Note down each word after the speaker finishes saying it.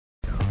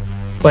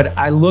But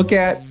I look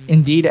at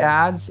Indeed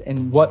ads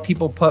and what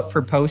people put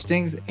for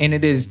postings, and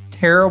it is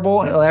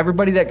terrible.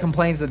 Everybody that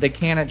complains that they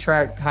can't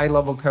attract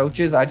high-level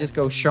coaches, I just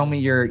go, show me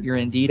your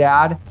Indeed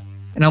ad.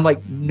 And I'm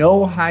like,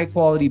 no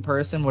high-quality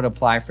person would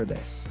apply for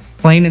this.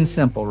 Plain and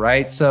simple,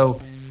 right? So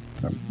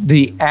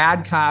the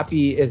ad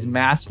copy is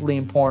massively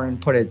important.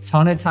 Put a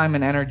ton of time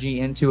and energy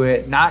into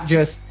it. Not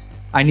just,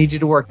 I need you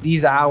to work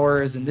these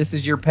hours, and this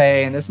is your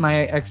pay, and this is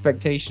my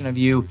expectation of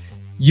you.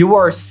 You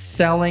are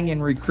selling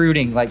and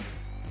recruiting. Like,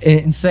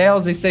 in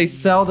sales, they say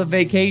sell the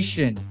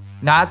vacation,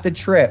 not the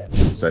trip.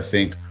 So I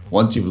think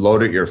once you've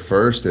loaded your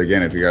first,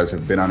 again, if you guys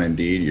have been on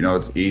Indeed, you know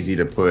it's easy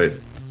to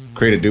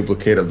create a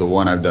duplicate of the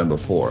one I've done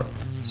before.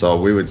 So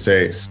we would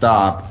say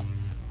stop,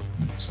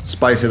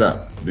 spice it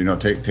up. You know,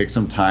 take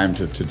some time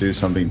to do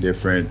something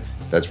different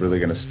that's really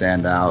going to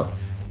stand out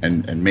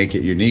and make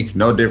it unique.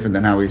 No different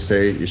than how we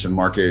say you should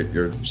market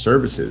your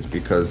services,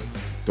 because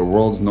the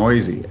world's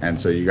noisy, and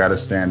so you got to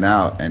stand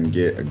out and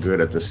get good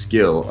at the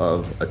skill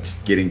of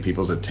getting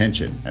people's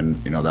attention.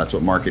 And you know that's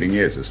what marketing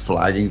is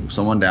flagging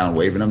someone down,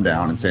 waving them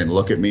down, and saying,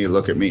 "Look at me,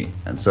 look at me."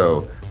 And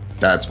so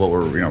that's what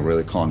we're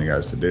really calling you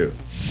guys to do.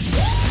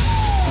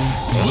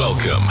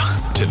 Welcome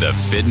to the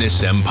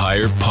Fitness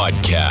Empire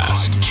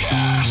Podcast,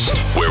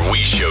 where we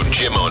show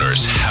gym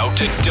owners how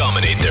to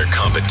dominate their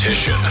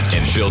competition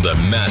and build a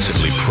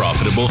massively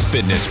profitable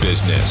fitness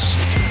business.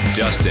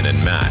 Dustin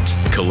and Matt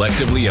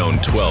collectively own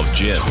 12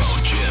 gyms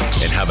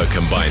and have a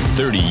combined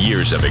 30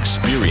 years of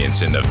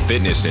experience in the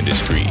fitness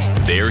industry.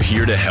 They're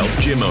here to help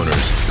gym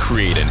owners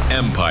create an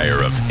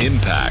empire of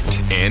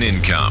impact and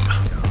income.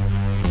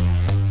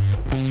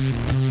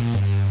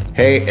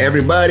 Hey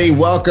everybody,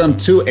 welcome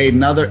to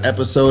another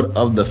episode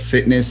of the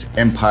Fitness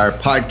Empire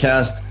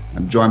Podcast.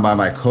 I'm joined by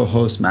my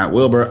co-host, Matt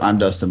Wilbur. I'm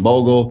Dustin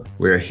Bogle.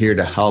 We're here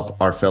to help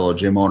our fellow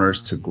gym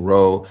owners to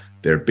grow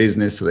their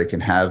business so they can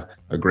have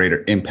a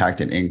greater impact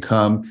and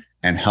income,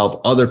 and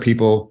help other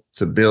people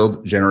to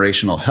build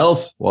generational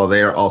health while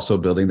they are also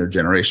building their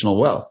generational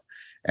wealth.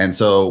 And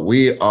so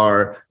we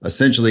are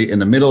essentially in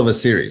the middle of a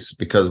series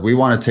because we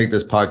want to take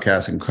this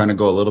podcast and kind of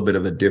go a little bit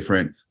of a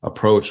different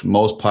approach.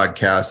 Most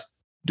podcasts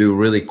do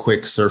really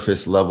quick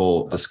surface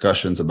level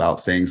discussions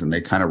about things, and they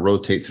kind of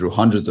rotate through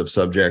hundreds of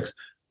subjects,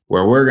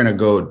 where we're going to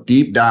go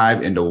deep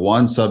dive into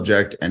one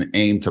subject and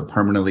aim to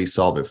permanently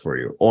solve it for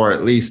you, or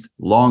at least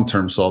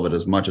long-term solve it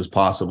as much as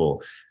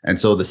possible. And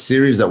so the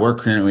series that we're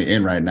currently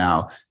in right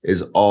now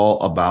is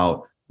all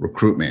about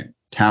recruitment,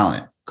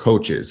 talent,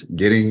 coaches,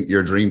 getting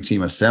your dream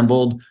team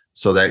assembled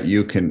so that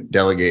you can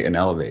delegate and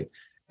elevate.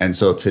 And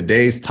so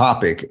today's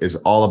topic is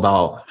all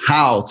about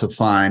how to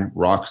find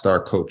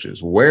rockstar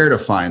coaches, where to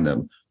find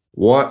them,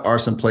 what are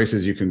some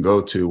places you can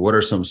go to, what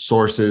are some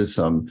sources,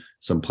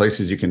 some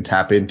places you can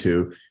tap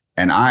into.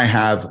 And I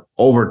have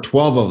over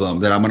 12 of them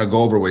that I'm going to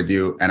go over with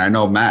you. And I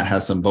know Matt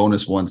has some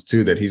bonus ones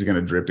too that he's going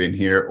to drip in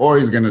here, or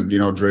he's going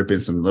to, drip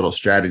in some little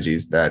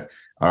strategies that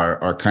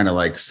are kind of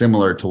like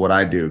similar to what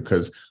I do.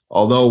 Because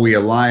although we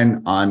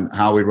align on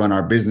how we run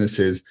our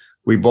businesses,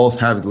 we both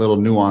have little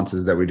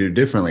nuances that we do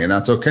differently, and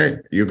that's okay.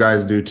 You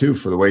guys do too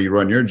for the way you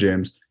run your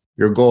gyms.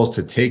 Your goal is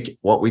to take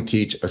what we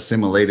teach,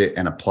 assimilate it,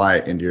 and apply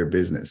it into your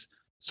business.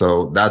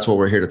 So that's what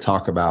we're here to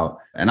talk about.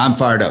 And I'm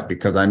fired up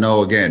because I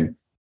know, again,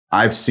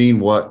 I've seen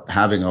what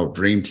having a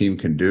dream team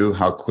can do,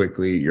 how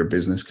quickly your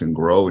business can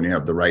grow when you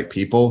have the right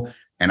people.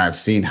 And I've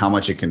seen how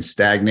much it can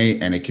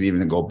stagnate, and it can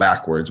even go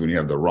backwards when you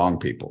have the wrong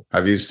people.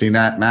 Have you seen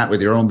that, Matt,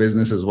 with your own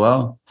business as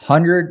well?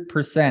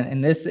 100%.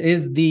 And this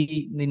is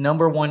the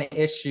number one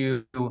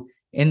issue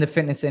in the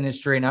fitness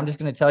industry. And I'm just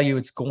going to tell you,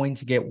 it's going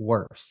to get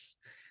worse.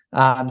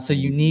 So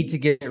you need to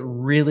get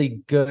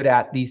really good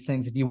at these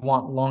things if you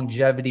want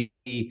longevity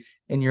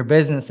in your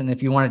business. And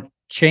if you want to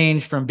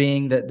change from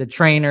being the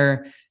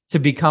trainer to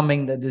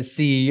becoming the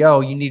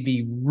CEO, you need to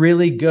be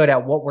really good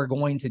at what we're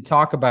going to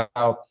talk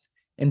about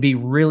and be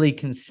really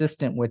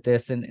consistent with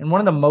this. And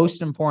one of the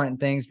most important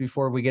things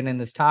before we get in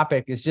this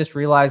topic is just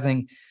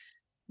realizing,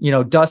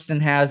 Dustin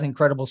has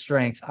incredible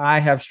strengths. I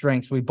have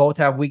strengths. We both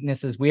have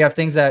weaknesses. We have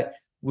things that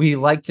we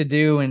like to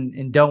do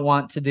and don't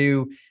want to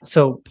do.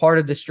 So part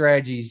of the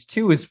strategies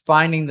too is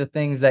finding the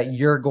things that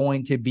you're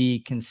going to be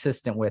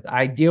consistent with.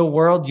 Ideal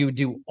world, you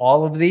do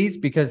all of these,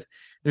 because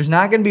there's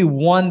not going to be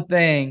one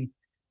thing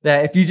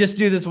that if you just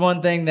do this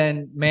one thing,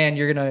 then man,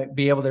 you're going to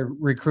be able to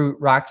recruit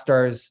rock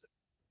stars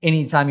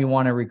anytime you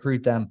want to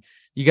recruit them.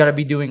 You got to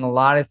be doing a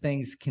lot of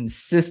things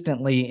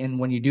consistently. And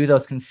when you do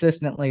those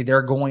consistently,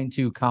 they're going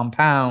to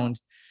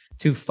compound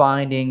to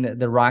finding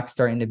the rock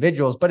star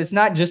individuals. But it's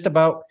not just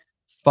about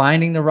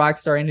finding the rock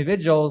star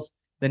individuals.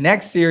 The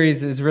next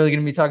series is really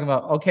going to be talking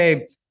about,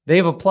 okay,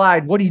 they've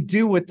applied. What do you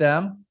do with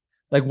them?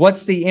 Like,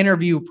 what's the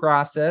interview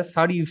process?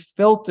 How do you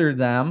filter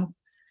them?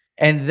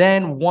 And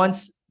then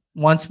once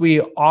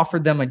we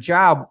offered them a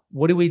job,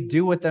 what do we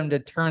do with them to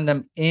turn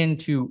them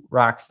into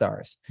rock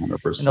stars?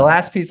 100%. And the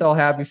last piece I'll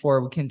have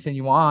before we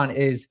continue on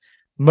is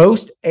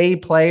most A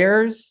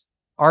players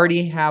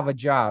already have a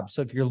job.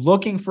 So if you're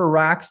looking for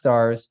rock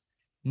stars,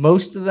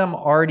 most of them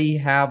already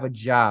have a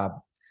job.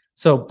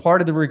 So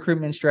part of the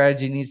recruitment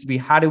strategy needs to be,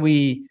 how do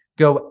we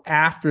go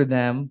after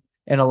them.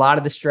 And a lot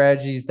of the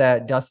strategies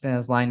that Dustin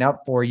has lined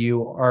up for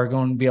you are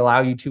going to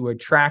allow you to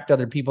attract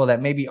other people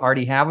that maybe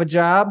already have a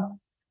job.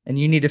 And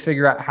you need to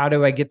figure out, how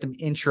do I get them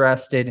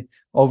interested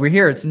over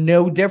here? It's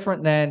no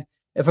different than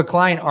if a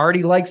client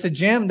already likes a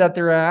gym that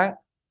they're at.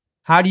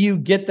 How do you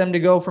get them to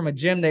go from a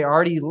gym they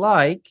already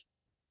like,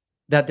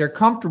 that they're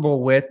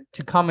comfortable with,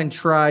 to come and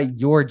try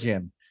your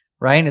gym,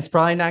 right? And it's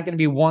probably not going to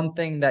be one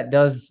thing that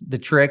does the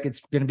trick. It's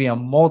going to be a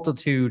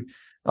multitude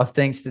of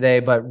things today,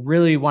 but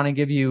really want to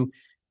give you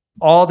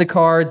all the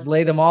cards,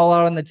 lay them all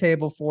out on the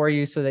table for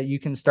you so that you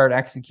can start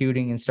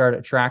executing and start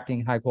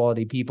attracting high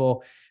quality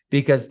people,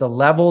 because the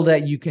level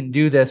that you can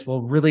do this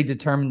will really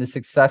determine the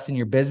success in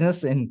your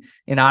business and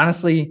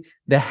honestly,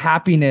 the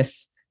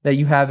happiness that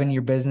you have in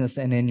your business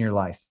and in your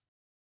life.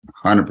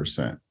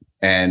 100%.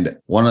 And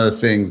one of the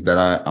things that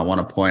I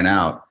want to point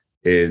out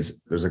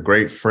is there's a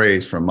great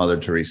phrase from Mother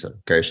Teresa.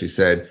 Okay. She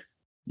said,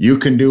 "You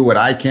can do what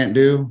I can't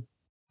do.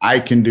 I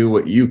can do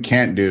what you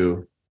can't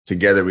do.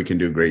 Together we can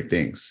do great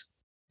things."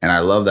 And I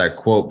love that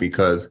quote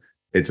because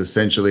it's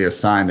essentially a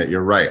sign that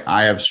you're right.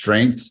 I have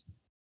strengths.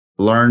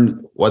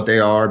 Learn what they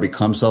are,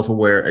 become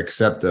self-aware,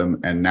 accept them,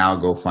 and now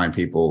go find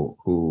people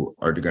who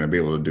are going to be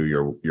able to do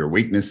your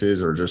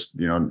weaknesses or just,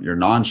 your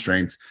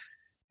non-strengths.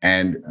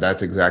 And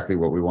that's exactly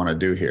what we want to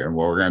do here. And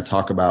what we're going to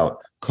talk about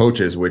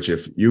coaches, which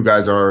if you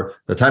guys are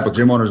the type of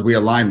gym owners we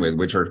align with,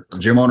 which are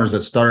gym owners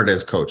that started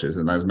as coaches.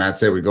 And as Matt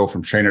said, we go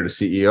from trainer to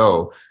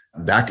CEO.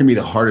 That can be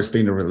the hardest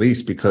thing to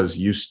release because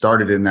you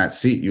started in that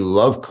seat. You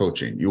love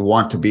coaching. You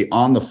want to be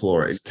on the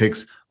floor. It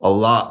takes a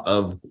lot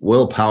of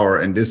willpower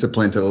and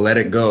discipline to let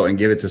it go and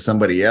give it to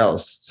somebody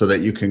else so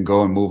that you can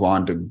go and move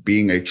on to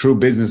being a true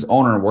business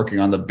owner and working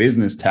on the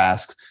business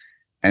tasks.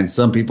 And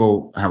some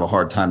people have a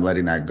hard time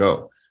letting that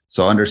go.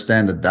 So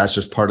understand that that's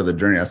just part of the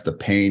journey. That's the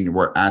pain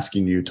we're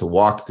asking you to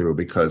walk through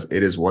because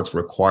it is what's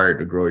required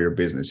to grow your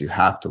business. You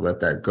have to let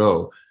that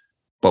go.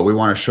 But we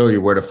want to show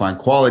you where to find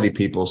quality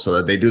people so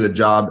that they do the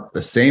job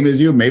the same as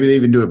you. Maybe they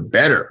even do it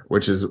better,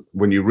 which is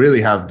when you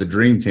really have the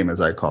dream team, as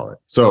I call it.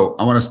 So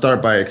I want to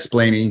start by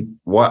explaining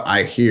what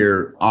I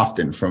hear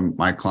often from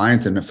my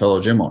clients and the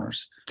fellow gym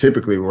owners.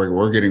 Typically,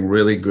 we're getting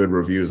really good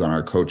reviews on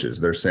our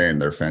coaches. They're saying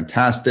they're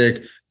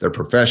fantastic, they're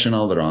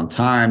professional, they're on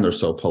time, they're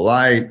so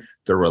polite,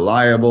 they're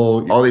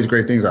reliable, all these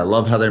great things. I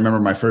love how they remember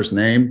my first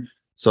name.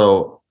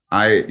 So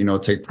I,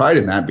 take pride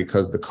in that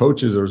because the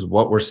coaches is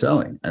what we're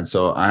selling. And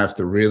so I have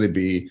to really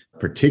be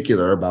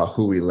particular about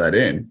who we let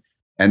in.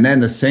 And then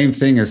the same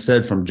thing is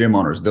said from gym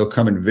owners. They'll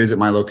come and visit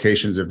my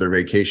locations if they're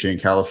vacationing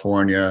in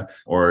California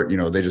or,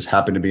 they just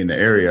happen to be in the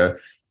area.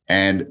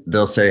 And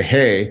they'll say,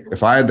 "Hey,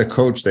 if I had the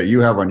coach that you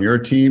have on your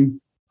team,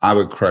 I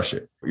would crush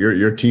it.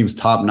 Your team's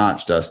top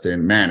notch,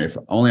 Dustin. Man, if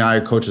only I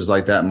had coaches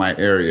like that in my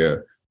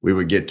area, we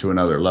would get to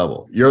another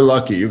level." You're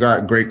lucky. You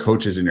got great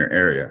coaches in your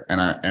area.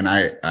 And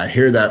I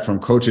hear that from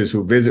coaches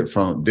who visit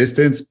from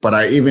distance, but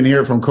I even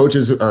hear it from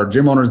coaches who are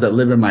gym owners that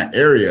live in my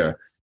area.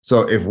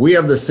 So if we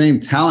have the same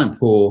talent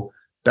pool,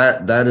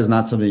 that is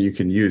not something you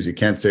can use. You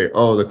can't say,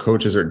 "Oh, the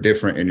coaches are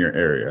different in your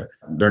area."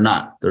 They're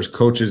not. There's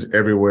coaches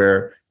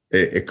everywhere.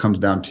 It comes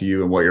down to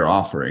you and what you're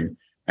offering.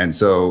 And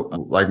so,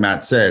 like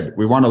Matt said,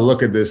 we want to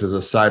look at this as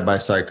a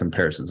side-by-side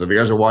comparison. So if you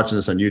guys are watching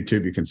this on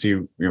YouTube, you can see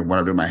when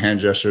I do my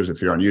hand gestures.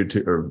 If you're on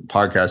YouTube or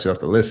podcast, you have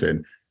to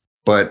listen.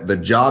 But the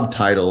job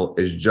title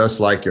is just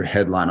like your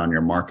headline on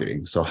your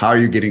marketing. So how are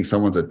you getting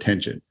someone's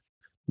attention?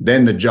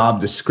 Then the job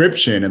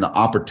description and the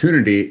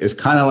opportunity is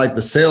kind of like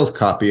the sales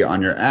copy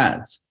on your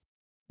ads.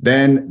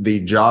 Then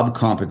the job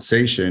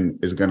compensation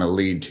is going to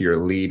lead to your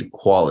lead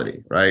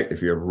quality, right?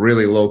 If you have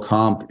really low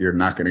comp, you're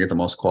not going to get the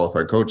most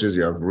qualified coaches.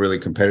 You have really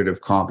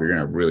competitive comp, you're going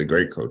to have really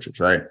great coaches,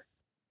 right?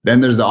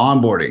 Then there's the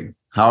onboarding.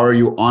 How are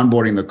you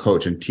onboarding the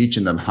coach and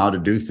teaching them how to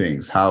do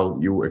things? How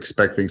you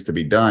expect things to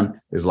be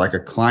done is like a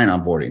client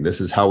onboarding.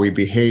 This is how we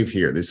behave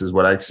here. This is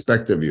what I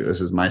expect of you.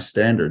 This is my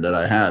standard that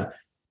I have.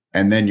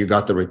 And then you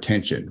got the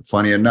retention.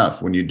 Funny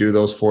enough, when you do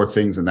those four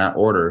things in that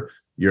order,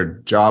 your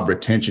job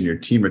retention, your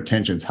team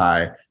retention's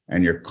high,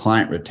 and your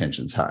client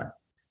retention's high.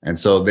 And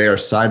so they are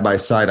side by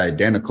side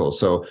identical.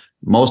 So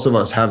most of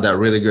us have that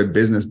really good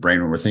business brain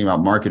when we're thinking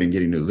about marketing,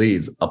 getting new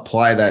leads.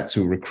 Apply that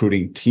to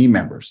recruiting team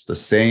members. The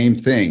same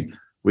thing.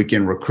 We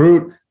can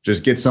recruit,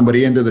 just get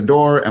somebody into the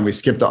door and we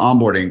skip the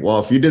onboarding. Well,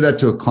 if you did that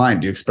to a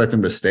client, do you expect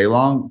them to stay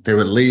long? They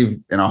would leave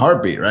in a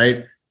heartbeat,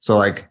 right? So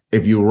like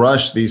if you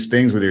rush these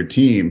things with your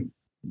team,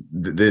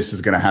 this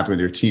is going to happen with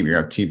your team. You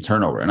have team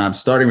turnover. And I'm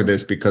starting with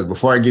this because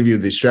before I give you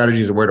the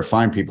strategies of where to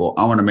find people,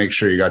 I want to make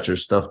sure you got your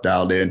stuff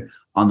dialed in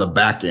on the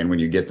back end when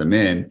you get them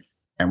in.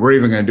 And we're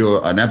even going to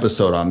do an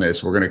episode on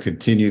this. We're going to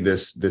continue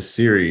this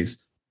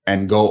series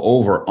and go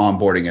over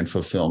onboarding and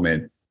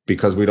fulfillment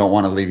because we don't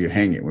want to leave you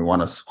hanging. We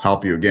want to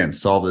help you again,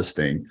 solve this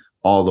thing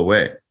all the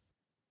way.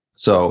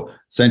 So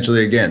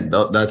essentially, again,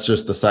 that's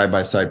just the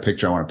side-by-side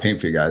picture I want to paint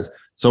for you guys.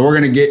 So we're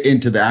going to get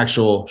into the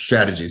actual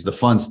strategies, the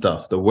fun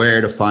stuff, the where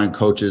to find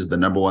coaches, the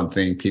number one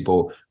thing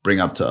people bring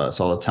up to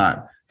us all the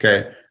time.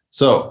 Okay.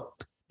 So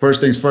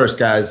first things first,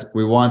 guys,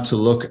 we want to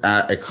look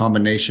at a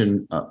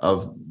combination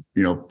of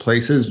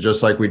places,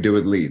 just like we do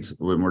with leads.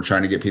 When we're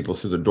trying to get people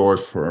through the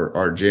doors for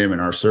our gym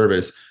and our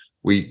service,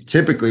 we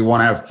typically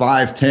want to have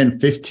 5, 10,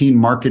 15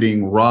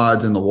 marketing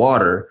rods in the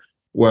water.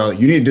 Well,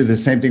 you need to do the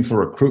same thing for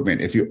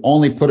recruitment. If you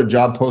only put a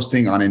job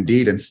posting on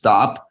Indeed and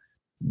stop,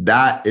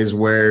 that is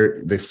where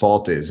the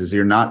fault is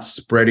you're not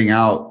spreading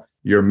out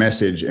your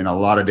message in a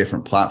lot of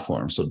different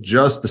platforms. So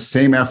just the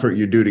same effort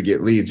you do to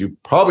get leads, you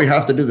probably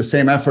have to do the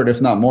same effort,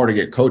 if not more, to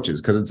get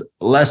coaches, because it's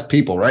less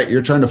people, right?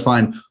 You're trying to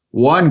find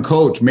one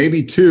coach,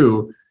 maybe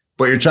two,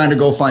 but you're trying to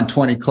go find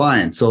 20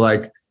 clients. So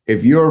like,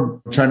 if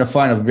you're trying to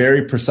find a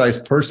very precise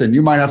person,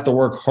 you might have to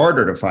work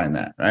harder to find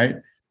that, right?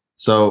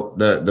 So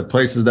the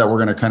places that we're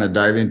going to kind of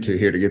dive into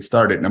here to get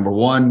started. Number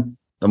one,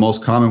 the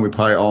most common we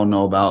probably all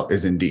know about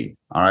is Indeed.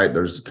 All right.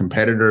 There's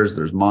competitors,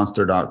 there's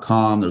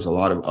monster.com, there's a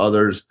lot of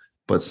others,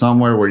 but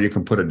somewhere where you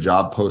can put a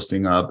job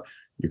posting up,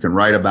 you can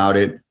write about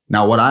it.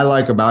 Now, what I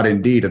like about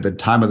Indeed at the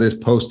time of this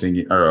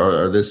posting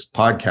or this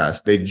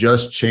podcast, they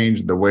just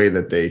changed the way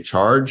that they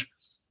charge.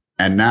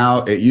 And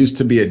now it used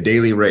to be a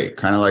daily rate,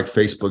 kind of like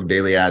Facebook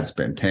daily ad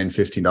spend, $10,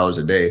 $15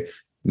 a day.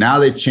 Now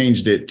they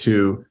changed it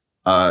to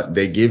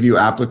they give you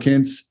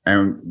applicants,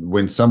 and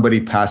when somebody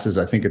passes,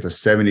 I think it's a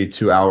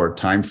 72-hour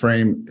time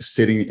frame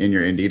sitting in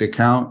your Indeed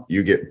account,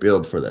 you get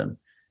billed for them.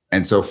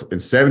 And so in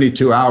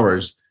 72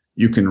 hours,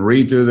 you can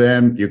read through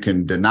them, you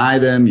can deny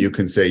them, you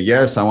can say,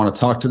 yes, I want to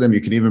talk to them.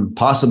 You can even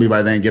possibly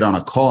by then get on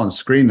a call and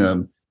screen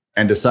them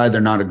and decide they're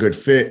not a good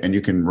fit, and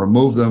you can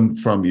remove them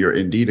from your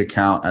Indeed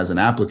account as an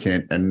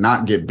applicant and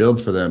not get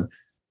billed for them.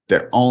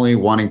 They're only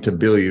wanting to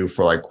bill you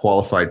for like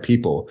qualified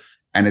people.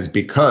 And it's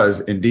because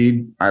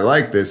Indeed, I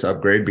like this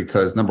upgrade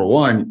because number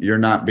one, you're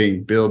not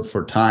being billed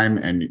for time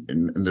and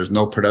there's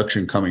no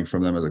production coming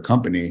from them as a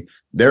company.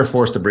 They're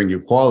forced to bring you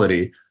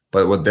quality,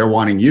 but what they're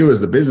wanting you as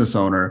the business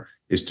owner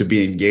is to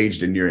be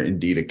engaged in your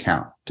Indeed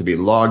account, to be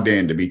logged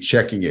in, to be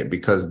checking it,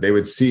 because they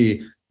would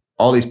see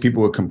all these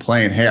people would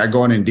complain, hey, I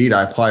go on Indeed,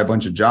 I apply a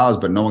bunch of jobs,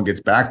 but no one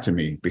gets back to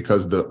me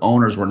because the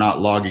owners were not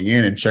logging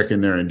in and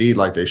checking their Indeed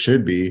like they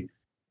should be.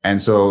 And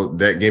so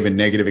that gave a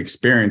negative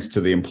experience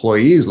to the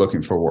employees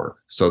looking for work.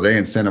 So they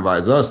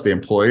incentivize us, the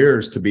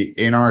employers, to be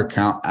in our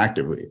account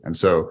actively. And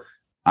so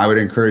I would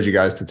encourage you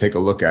guys to take a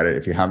look at it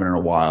if you haven't in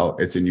a while.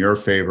 It's in your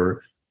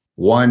favor.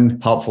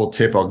 One helpful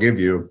tip I'll give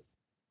you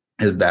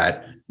is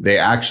that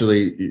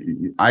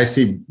I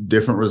see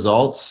different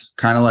results,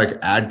 kind of like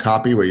ad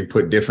copy where you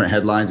put different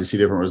headlines, you see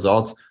different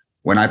results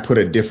when I put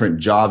a different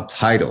job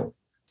title.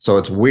 So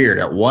it's weird.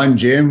 At one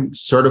gym,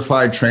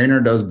 certified trainer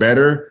does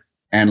better,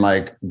 and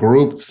like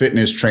group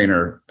fitness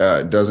trainer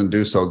doesn't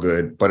do so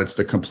good, but it's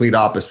the complete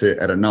opposite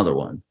at another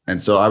one.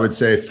 And so I would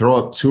say throw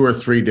up 2 or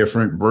 3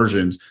 different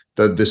versions.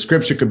 The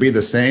description could be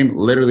the same,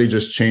 literally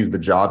just change the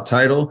job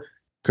title,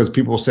 because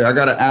people say, I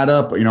got to add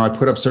up, I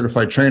put up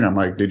certified trainer. I'm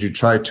like, did you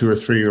try 2 or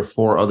 3 or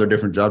 4 other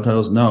different job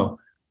titles? No,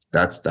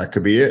 that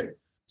could be it.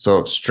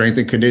 So strength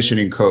and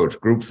conditioning coach,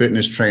 group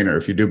fitness trainer,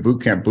 if you do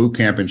boot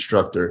camp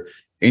instructor,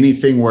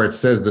 anything where it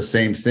says the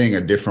same thing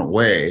a different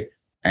way.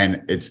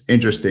 And it's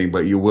interesting,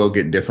 but you will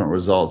get different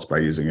results by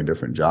using a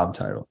different job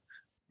title.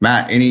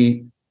 Matt,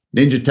 any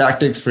ninja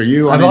tactics for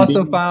you? I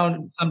also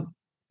found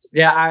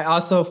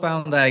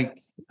like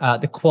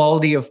the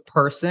quality of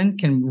person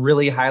can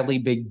really highly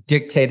be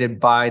dictated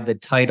by the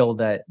title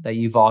that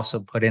you've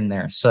also put in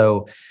there.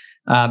 So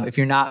if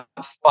you're not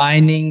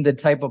finding the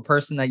type of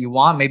person that you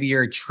want, maybe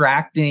you're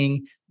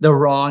attracting the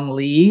wrong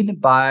lead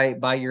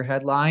by your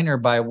headline or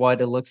by what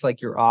it looks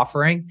like you're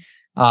offering.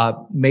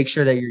 Make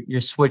sure that you're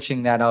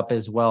switching that up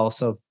as well.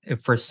 So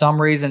if for some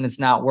reason it's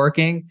not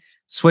working,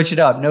 switch it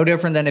up. No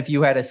different than if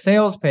you had a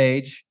sales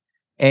page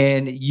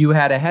and you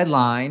had a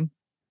headline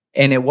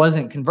and it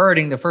wasn't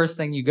converting. The first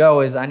thing you go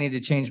is, I need to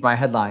change my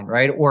headline,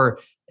 right? Or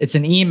it's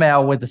an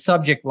email with the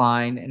subject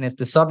line. And if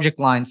the subject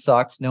line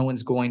sucks, no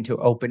one's going to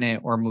open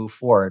it or move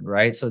forward,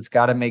 right? So it's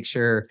got to make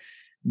sure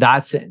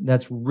that's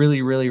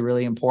really, really,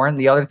 really important.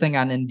 The other thing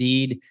on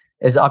Indeed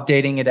is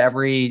updating it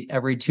every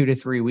 2 to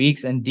 3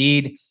 weeks.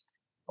 Indeed,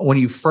 when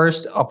you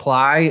first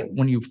apply,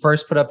 when you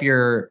first put up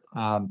your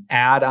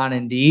ad on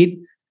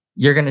Indeed,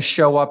 you're going to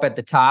show up at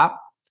the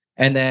top.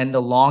 And then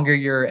the longer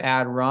your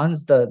ad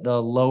runs, the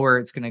lower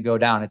it's going to go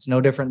down. It's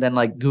no different than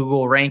like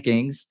Google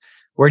rankings.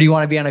 Where do you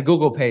want to be on a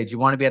Google page? You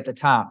want to be at the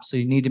top. So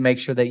you need to make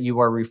sure that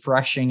you are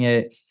refreshing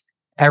it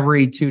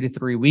every 2 to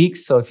 3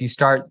 weeks. So if you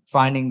start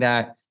finding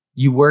that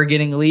you were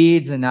getting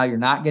leads and now you're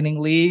not getting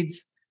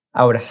leads,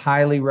 I would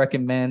highly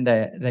recommend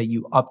that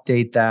you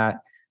update that.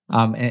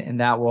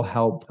 And that will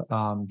help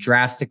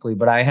drastically.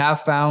 But I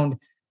have found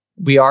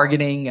we are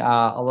getting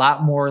a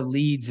lot more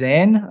leads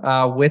in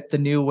with the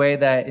new way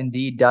that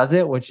Indeed does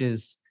it, which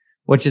is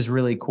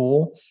really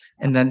cool.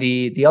 And then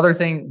the other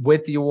thing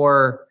with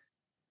your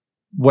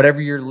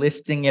whatever you're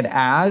listing it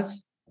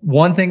as,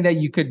 one thing that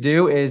you could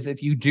do is,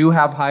 if you do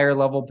have higher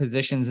level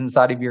positions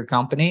inside of your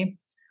company,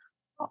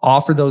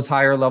 offer those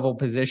higher level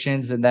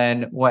positions. And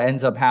then what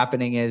ends up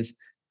happening is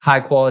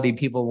high quality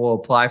people will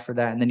apply for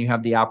that. And then you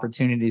have the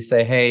opportunity to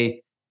say,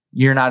 hey,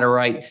 you're not a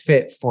right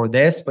fit for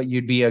this, but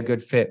you'd be a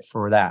good fit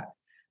for that.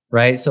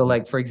 Right. So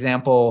like, for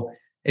example,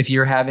 if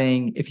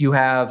you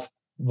have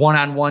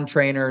one-on-one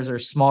trainers or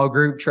small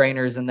group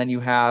trainers, and then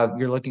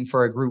you're looking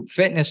for a group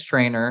fitness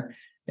trainer,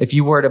 if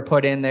you were to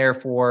put in there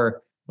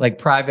for like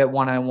private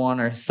one-on-one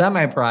or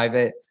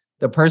semi-private,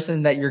 the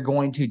person that you're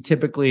going to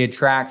typically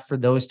attract for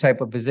those type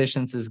of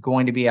positions is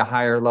going to be a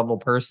higher level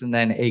person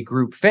than a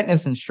group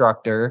fitness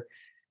instructor.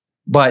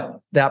 But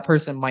that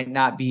person might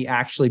not be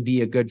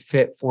a good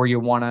fit for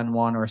your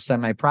one-on-one or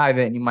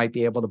semi-private, and you might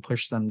be able to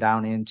push them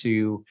down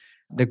into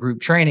the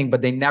group training,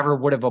 but they never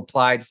would have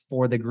applied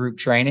for the group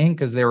training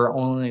because they were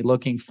only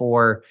looking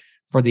for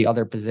the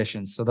other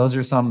positions. So those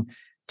are some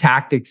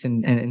tactics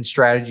and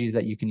strategies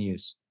that you can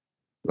use.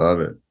 Love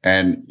it.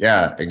 And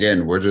yeah,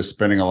 again, we're just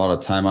spending a lot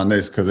of time on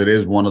this because it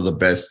is one of the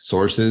best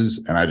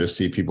sources, and I just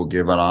see people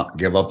give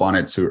up on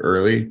it too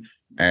early.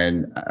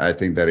 And I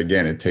think that,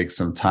 again, it takes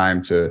some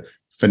time to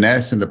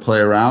finesse and to play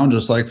around,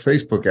 just like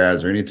Facebook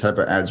ads or any type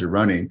of ads you're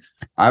running.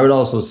 I would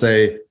also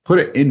say put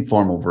an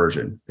informal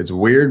version. It's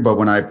weird, but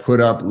when I put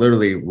up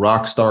literally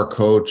rock star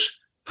coach,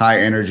 high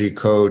energy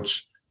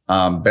coach,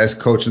 best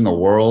coach in the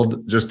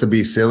world, just to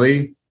be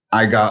silly,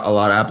 I got a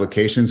lot of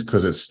applications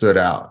because it stood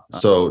out.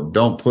 So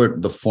don't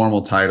put the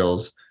formal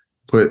titles,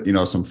 put,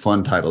 some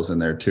fun titles in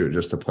there too,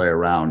 just to play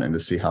around and to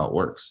see how it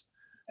works.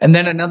 And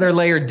then another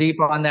layer deep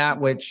on that,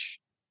 which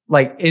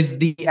is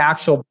the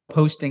actual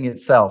posting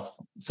itself.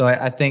 So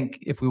I think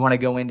if we want to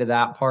go into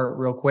that part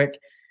real quick,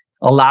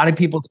 a lot of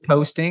people's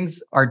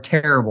postings are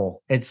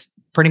terrible. It's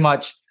pretty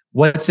much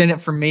what's in it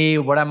for me.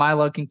 What am I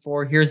looking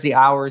for? Here's the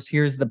hours.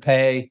 Here's the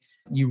pay.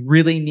 You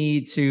really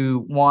need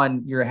to,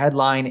 your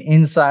headline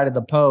inside of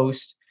the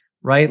post,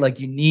 right? Like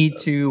you need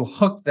to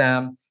hook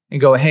them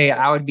and go, hey,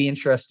 I would be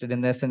interested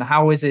in this. And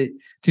how is it,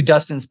 to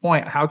Dustin's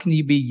point, how can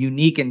you be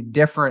unique and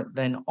different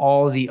than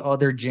all the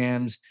other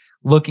gyms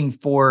looking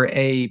for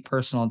a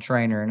personal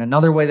trainer? And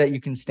another way that you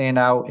can stand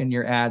out in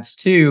your ads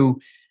too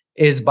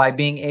is by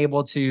being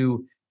able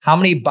to, how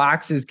many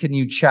boxes can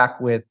you check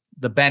with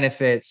the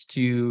benefits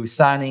to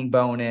signing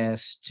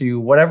bonus to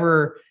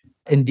whatever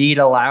Indeed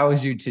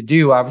allows you to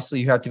do. Obviously,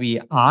 you have to be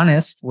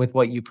honest with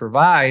what you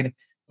provide,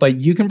 but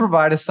you can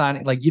provide a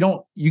signing,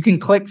 you can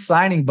click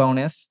signing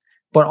bonus,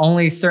 but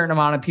only a certain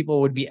amount of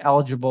people would be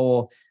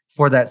eligible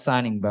for that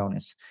signing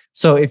bonus.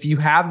 So if you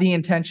have the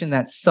intention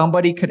that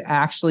somebody could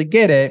actually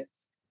get it,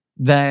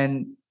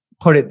 then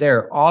put it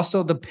there.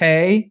 Also, the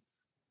pay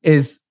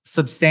is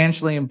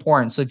substantially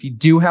important. So if you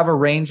do have a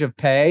range of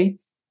pay,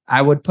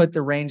 I would put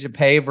the range of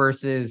pay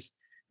versus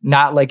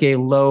not like a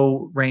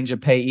low range of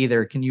pay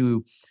either. Can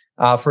you,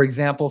 for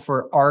example,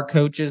 for our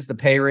coaches, the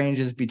pay range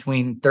is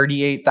between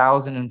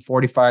 $38,000 and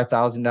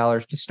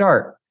 $45,000 to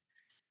start.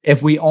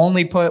 If we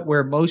only put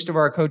where most of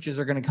our coaches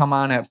are going to come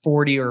on at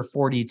 40 or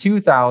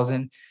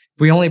 42,000, if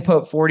we only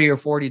put 40 or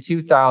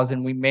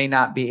 42,000, we may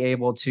not be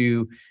able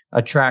to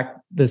attract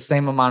the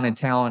same amount of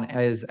talent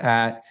as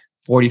at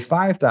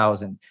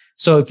 45,000.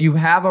 So if you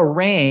have a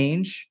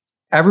range,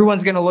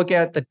 everyone's going to look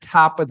at the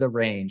top of the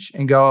range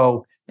and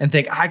go and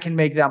think, I can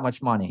make that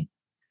much money.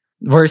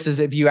 Versus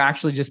if you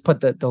actually just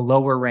put the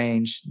lower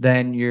range,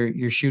 then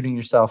you're shooting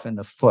yourself in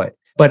the foot.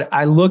 But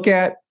I look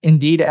at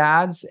Indeed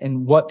ads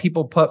and what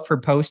people put for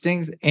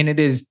postings, and it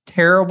is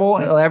terrible.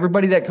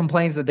 Everybody that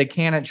complains that they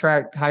can't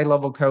attract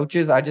high-level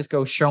coaches, I just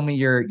go, show me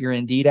your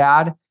Indeed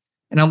ad.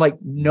 And I'm like,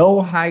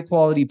 no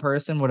high-quality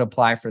person would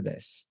apply for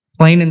this.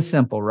 Plain and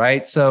simple,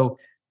 right? So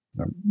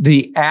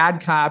the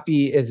ad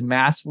copy is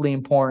massively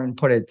important.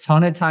 Put a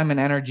ton of time and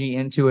energy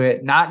into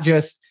it, not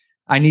just,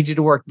 I need you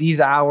to work these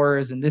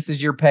hours and this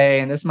is your pay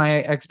and this is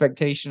my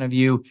expectation of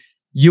you.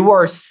 You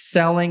are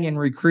selling and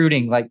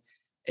recruiting. Like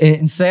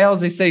in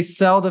sales, they say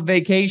sell the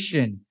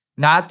vacation,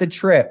 not the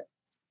trip.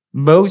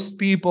 Most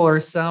people are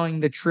selling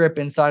the trip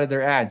inside of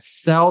their ads.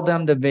 Sell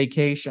them the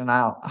vacation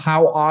out.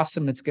 How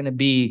awesome it's going to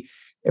be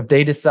if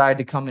they decide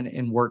to come in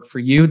and work for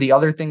you. The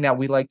other thing that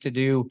we like to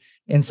do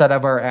inside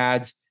of our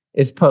ads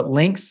is put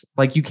links.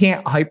 Like you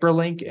can't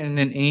hyperlink in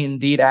an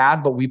Indeed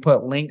ad, but we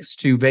put links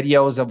to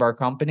videos of our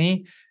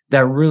company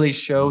that really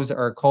shows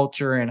our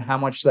culture and how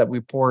much that we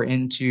pour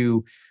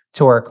into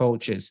our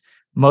coaches.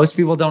 Most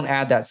people don't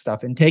add that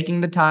stuff. And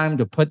taking the time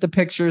to put the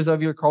pictures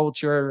of your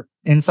culture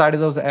inside of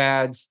those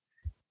ads,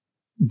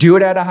 do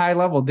it at a high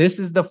level. This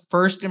is the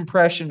first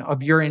impression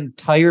of your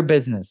entire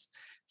business.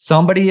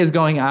 Somebody is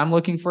going, I'm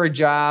looking for a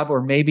job,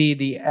 or maybe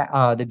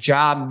the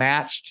job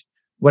matched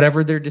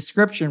whatever their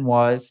description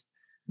was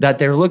that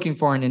they're looking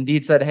for. And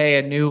Indeed said, hey,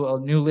 a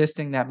new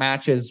listing that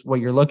matches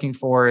what you're looking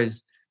for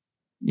is,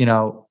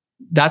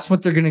 that's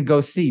what they're going to go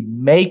see.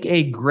 Make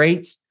a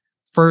great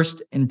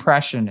first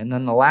impression. And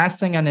then the last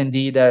thing on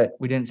Indeed that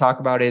we didn't talk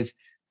about is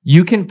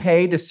you can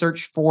pay to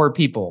search for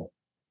people.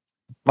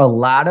 A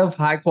lot of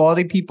high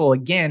quality people,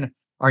 again,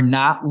 are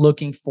not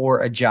looking for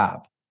a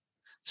job.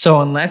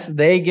 So unless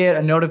they get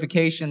a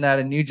notification that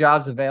a new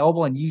job's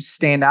available and you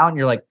stand out and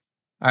you're like,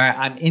 all right,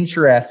 I'm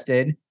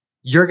interested,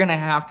 you're going to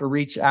have to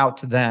reach out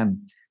to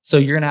them. So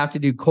you're going to have to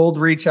do cold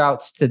reach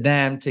outs to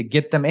them to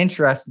get them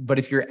interested. But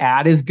if your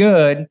ad is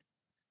good,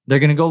 they're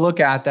going to go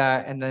look at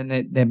that, and then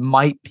it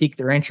might pique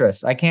their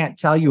interest. I can't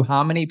tell you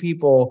how many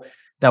people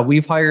that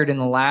we've hired in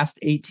the last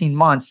 18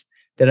 months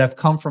that have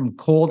come from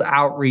cold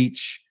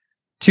outreach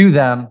to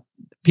them,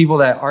 people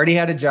that already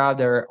had a job,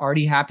 they're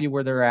already happy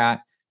where they're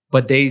at,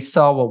 but they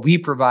saw what we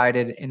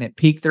provided and it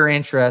piqued their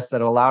interest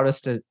that allowed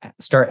us to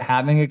start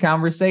having a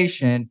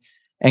conversation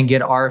and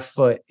get our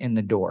foot in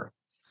the door.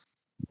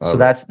 So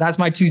that's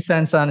my 2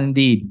 cents on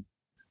Indeed.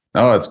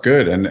 Oh, that's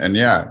good. And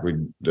yeah,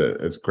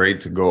 it's great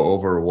to go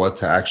over what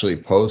to actually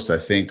post. I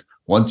think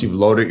once you've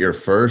loaded your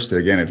first,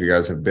 again, if you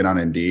guys have been on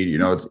Indeed,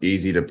 it's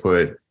easy to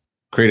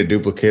create a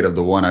duplicate of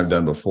the one I've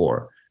done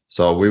before.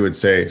 So we would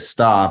say,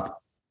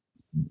 stop,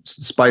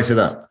 spice it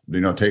up,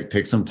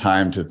 take some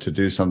time to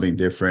do something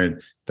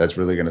different that's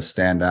really going to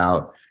stand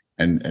out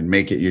and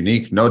make it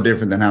unique. No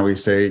different than how we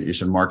say you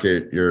should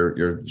market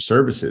your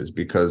services,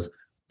 because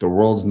the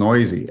world's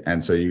noisy.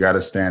 And so you got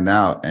to stand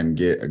out and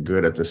get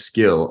good at the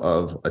skill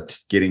of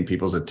getting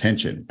people's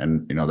attention.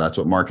 And, that's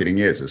what marketing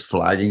is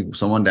flagging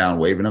someone down,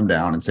 waving them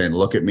down and saying,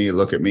 look at me,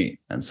 look at me.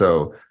 And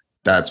so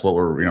that's what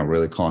we're,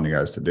 really calling you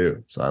guys to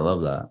do. So I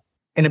love that.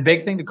 And a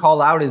big thing to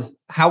call out is,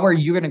 how are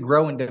you going to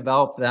grow and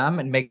develop them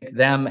and make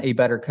them a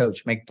better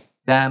coach, make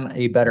them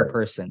a better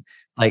person?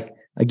 Like,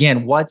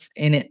 again, what's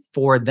in it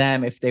for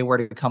them if they were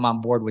to come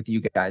on board with you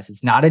guys?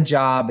 It's not a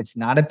job. It's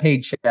not a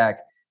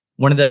paycheck.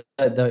 One of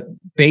the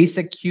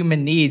basic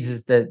human needs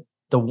is the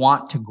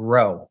want to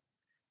grow.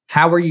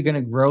 How are you going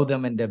to grow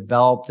them and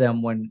develop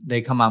them when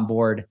they come on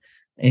board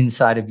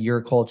inside of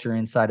your culture,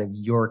 inside of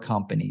your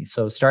company?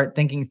 So start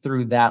thinking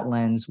through that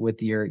lens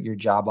with your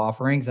job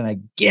offerings, and I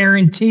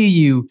guarantee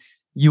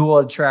you will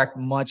attract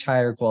much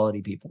higher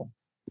quality people.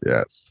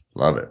 Yes,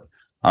 love it.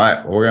 All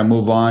right, well, we're going to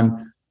move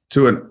on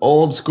to an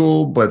old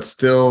school but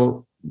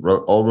still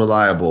old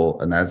reliable,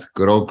 and that's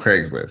good old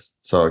Craigslist.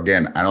 So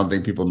again, I don't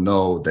think people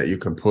know that you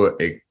can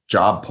put a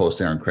job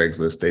posting on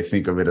Craigslist. They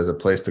think of it as a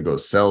place to go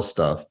sell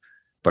stuff,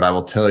 but I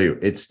will tell you,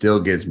 it still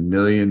gets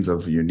millions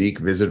of unique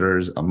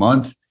visitors a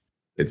month.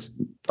 It's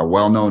a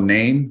well-known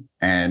name,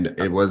 and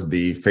it was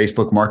the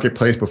Facebook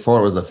Marketplace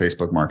before it was the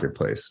Facebook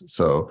Marketplace.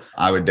 So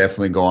I would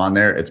definitely go on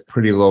there. It's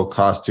pretty low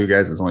cost too,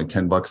 guys. It's only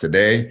 $10 a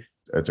day.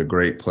 It's a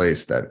great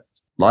place that a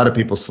lot of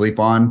people sleep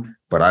on,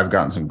 but I've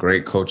gotten some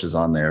great coaches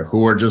on there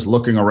who are just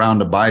looking around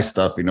to buy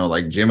stuff,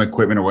 like gym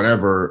equipment or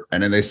whatever.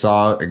 And then they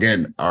saw,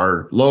 again,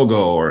 our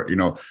logo, or,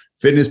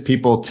 fitness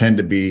people tend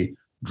to be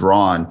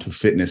drawn to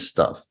fitness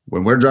stuff.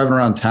 When we're driving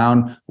around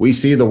town, we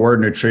see the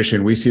word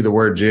nutrition, we see the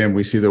word gym,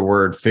 we see the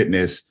word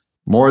fitness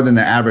more than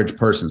the average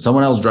person.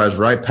 Someone else drives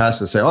right past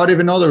to say, oh, I didn't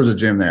even know there was a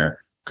gym there,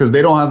 because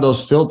they don't have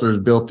those filters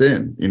built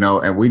in,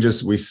 and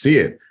we see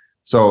it.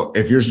 So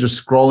if you're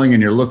just scrolling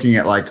and you're looking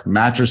at like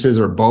mattresses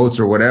or boats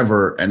or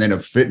whatever, and then a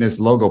fitness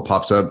logo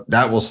pops up,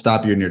 that will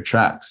stop you in your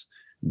tracks.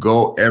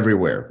 Go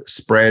everywhere,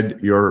 spread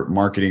your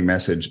marketing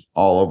message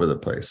all over the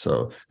place.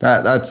 So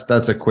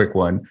that's a quick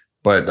one.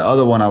 But the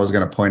other one I was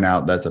going to point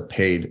out that's a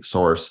paid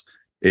source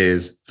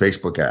is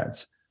Facebook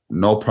ads.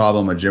 No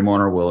problem. A gym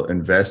owner will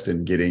invest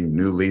in getting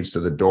new leads to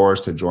the doors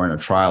to join a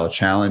trial, a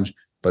challenge.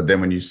 But then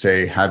when you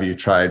say, have you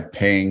tried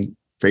paying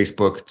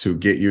Facebook to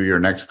get you your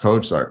next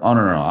coach? Like, oh,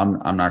 no,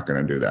 I'm not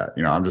going to do that.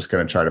 I'm just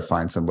going to try to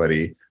find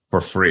somebody for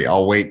free.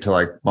 I'll wait till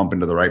I bump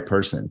into the right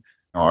person.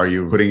 Are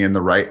you putting in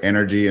the right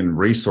energy and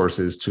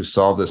resources to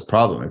solve this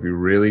problem? If you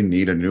really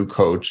need a new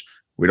coach,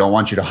 we don't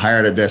want you to hire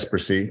out of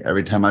desperacy.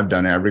 Every time I've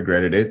done it, I've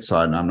regretted it. So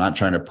I'm not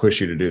trying to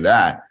push you to do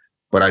that,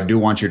 but I do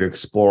want you to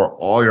explore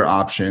all your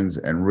options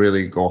and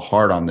really go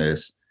hard on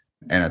this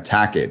and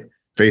attack it.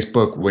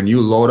 Facebook, when you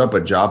load up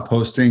a job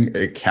posting,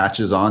 it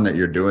catches on that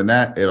you're doing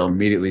that. It'll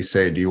immediately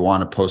say, do you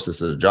want to post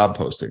this as a job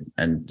posting?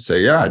 And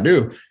say, yeah, I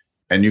do.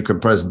 And you can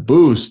press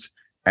boost.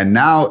 And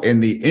now in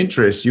the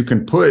interest, you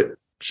can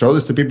show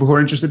this to people who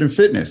are interested in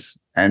fitness.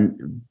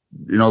 And,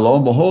 lo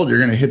and behold, you're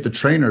going to hit the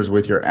trainers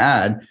with your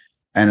ad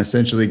and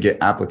essentially get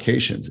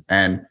applications.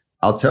 And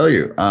I'll tell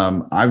you,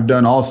 I've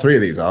done all three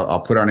of these.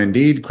 I'll put on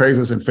Indeed,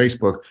 Craigslist, and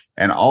Facebook,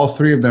 and all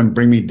three of them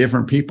bring me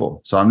different people.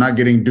 So I'm not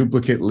getting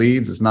duplicate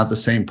leads. It's not the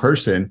same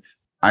person.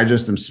 I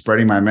just am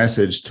spreading my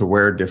message to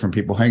where different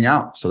people hang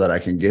out so that I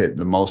can get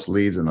the most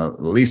leads in the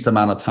least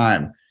amount of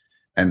time.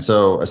 And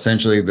so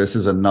essentially, this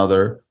is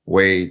another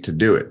way to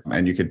do it.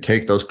 And you could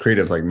take those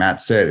creatives, like Matt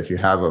said, if you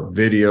have a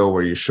video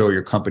where you show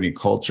your company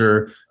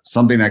culture,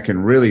 something that can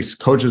really,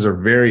 coaches are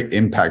very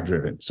impact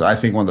driven. So I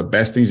think one of the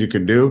best things you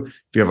can do, if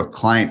you have a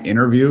client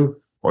interview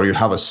or you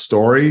have a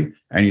story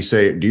and you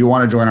say, do you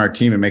want to join our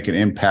team and make an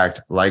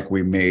impact like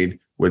we made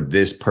with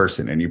this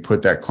person? And you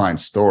put that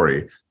client's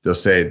story, they'll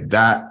say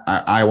that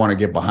I want to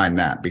get behind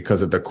that,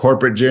 because at the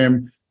corporate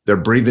gym, they're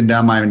breathing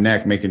down my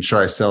neck, making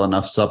sure I sell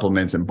enough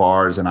supplements and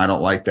bars. And I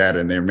don't like that.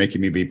 And they're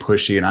making me be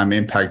pushy, and I'm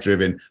impact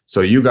driven.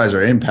 So you guys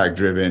are impact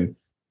driven.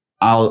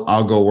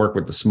 I'll go work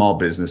with the small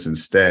business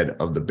instead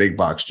of the big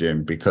box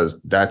gym,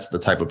 because that's the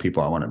type of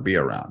people I want to be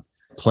around.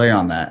 Play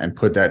on that and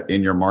put that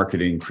in your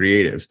marketing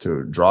creative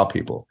to draw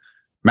people.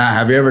 Matt,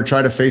 have you ever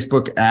tried a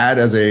Facebook ad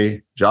as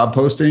a job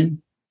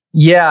posting?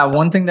 Yeah.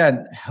 One thing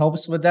that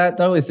helps with that,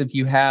 though, is if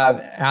you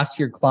have asked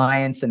your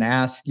clients and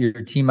ask your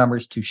team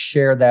members to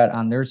share that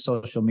on their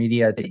social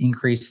media to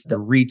increase the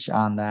reach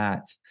on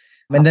that.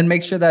 And then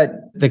make sure that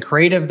the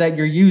creative that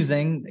you're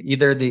using,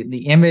 either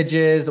the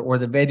images or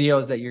the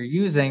videos that you're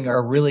using,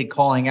 are really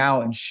calling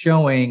out and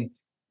showing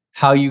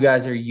how you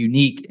guys are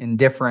unique and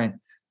different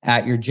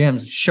at your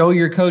gyms. Show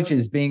your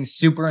coaches being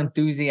super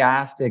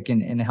enthusiastic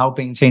and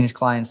helping change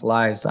clients'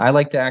 lives. I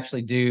like to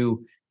actually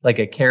do like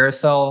a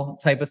carousel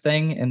type of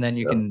thing, and then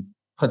you can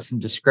put some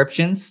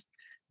descriptions,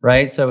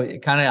 right? So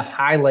it kind of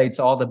highlights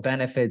all the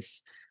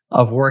benefits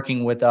of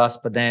working with us,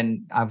 but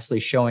then obviously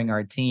showing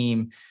our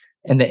team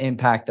and the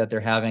impact that they're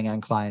having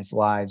on clients'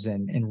 lives.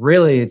 And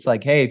really, it's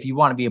like, hey, if you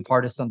want to be a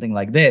part of something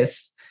like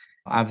this,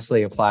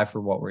 obviously apply for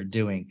what we're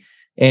doing.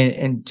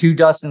 And to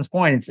Dustin's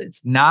point,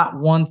 it's not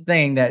one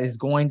thing that is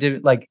going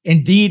to, like,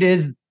 Indeed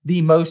is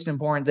the most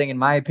important thing, in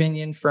my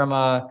opinion, from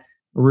a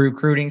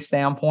recruiting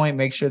standpoint.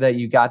 Make sure that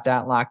you got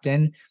that locked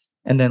in,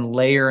 and then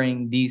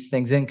layering these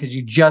things in, because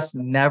you just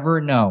never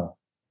know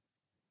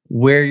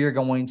where you're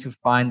going to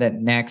find that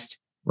next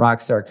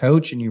rockstar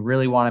coach. And you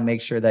really want to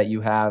make sure that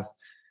you have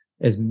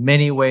as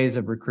many ways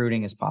of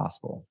recruiting as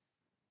possible.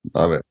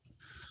 Love it.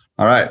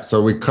 All right.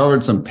 So we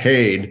covered some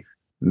paid.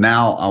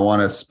 Now I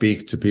want to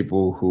speak to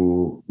people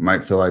who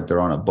might feel like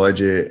they're on a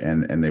budget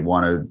and they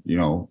want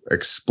to,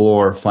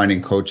 explore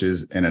finding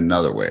coaches in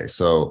another way.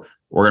 So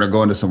we're going to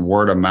go into some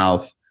word of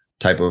mouth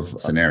type of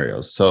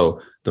scenarios. So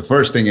the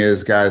first thing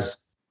is,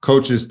 guys,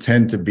 coaches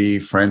tend to be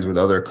friends with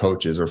other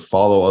coaches or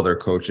follow other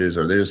coaches,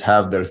 or they just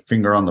have their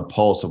finger on the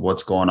pulse of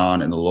what's going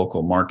on in the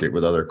local market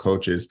with other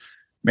coaches.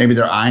 Maybe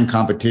they're eyeing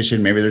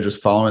competition. Maybe they're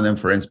just following them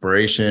for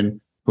inspiration.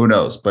 Who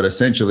knows? But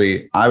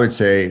essentially, I would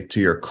say to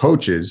your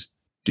coaches,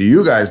 do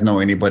you guys know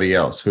anybody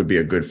else who'd be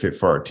a good fit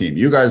for our team?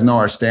 You guys know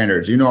our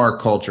standards. You know our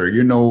culture.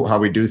 You know how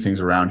we do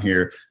things around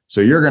here.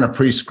 So you're going to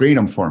pre-screen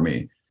them for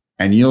me,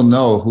 and you'll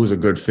know who's a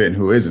good fit and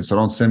who isn't. So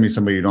don't send me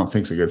somebody you don't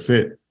think's a good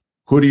fit.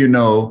 Who do you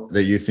know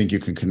that you think you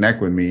can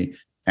connect with me,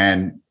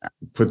 and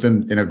put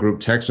them in a group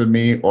text with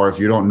me? Or if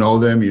you don't know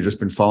them, you've just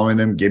been following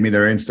them, give me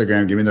their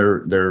Instagram, give me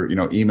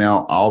their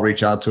email. I'll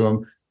reach out to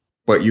them.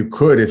 But you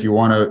could, if you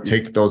want to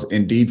take those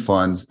Indeed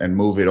funds and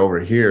move it over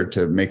here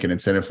to make an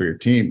incentive for your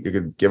team, you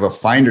could give a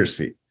finder's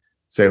fee.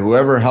 Say,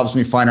 whoever helps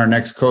me find our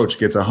next coach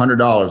gets $100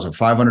 or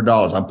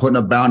 $500. I'm putting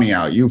a bounty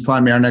out. You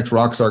find me our next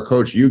rockstar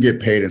coach, you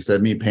get paid instead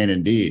of me paying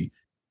Indeed.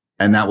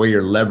 And that way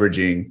you're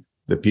leveraging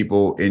the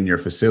people in your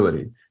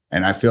facility.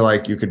 And I feel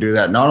like you could do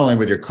that not only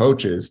with your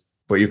coaches,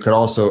 but you could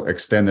also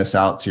extend this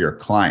out to your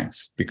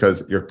clients,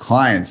 because your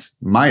clients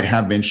might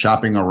have been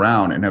shopping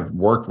around and have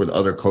worked with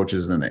other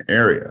coaches in the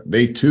area.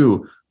 They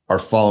too are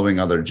following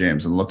other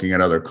gyms and looking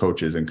at other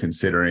coaches and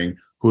considering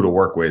who to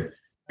work with.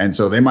 And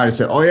so they might have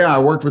said, oh yeah, I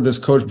worked with this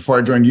coach before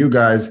I joined you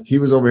guys. He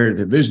was over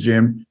here at this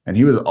gym and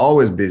he was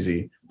always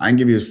busy. I can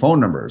give you his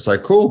phone number. It's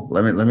like, cool.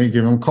 Let me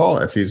give him a call.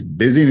 If he's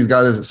busy and he's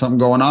got something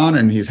going on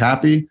and he's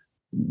happy,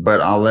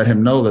 but I'll let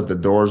him know that the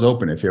door is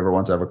open if he ever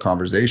wants to have a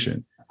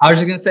conversation. I was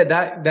just going to say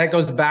that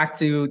goes back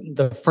to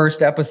the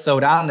first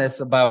episode on this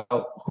about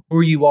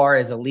who you are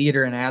as a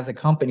leader and as a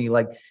company.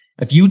 Like,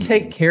 if you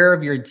take care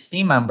of your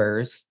team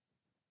members,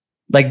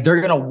 like,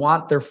 they're going to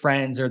want their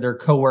friends or their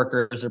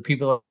coworkers or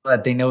people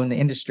that they know in the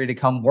industry to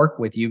come work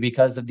with you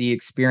because of the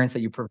experience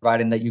that you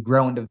provide, and that you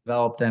grow and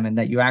develop them, and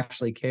that you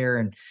actually care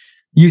and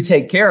you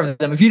take care of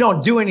them. If you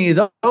don't do any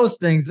of those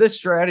things, this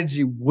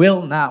strategy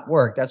will not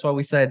work. That's why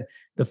we said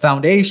the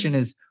foundation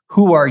is,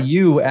 who are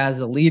you as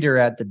a leader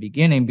at the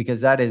beginning?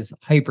 Because that is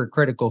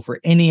hypercritical for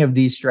any of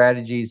these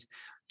strategies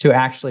to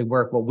actually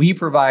work. What we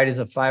provide is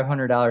a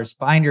 $500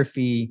 finder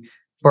fee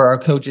for our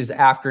coaches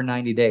after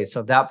 90 days. So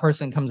if that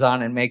person comes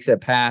on and makes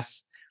it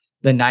past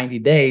the 90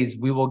 days,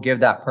 we will give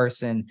that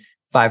person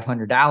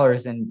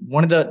 $500. And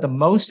one of the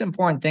most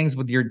important things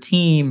with your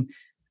team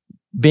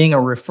being a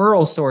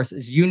referral source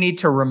is you need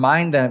to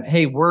remind them,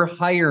 hey, we're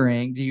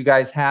hiring. Do you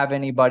guys have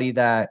anybody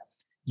that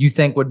you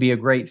think would be a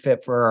great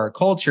fit for our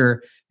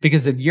culture?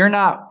 Because if you're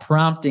not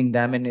prompting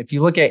them, and if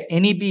you look at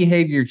any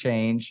behavior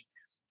change,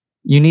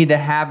 you need to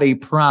have a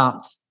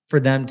prompt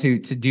for them to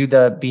do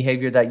the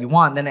behavior that you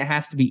want. Then it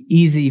has to be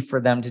easy for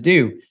them to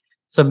do.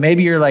 So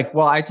maybe you're like,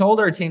 well, I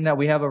told our team that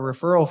we have a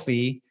referral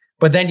fee,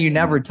 but then you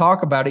never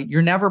talk about it.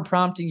 You're never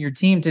prompting your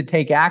team to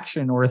take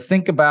action or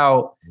think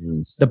about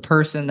the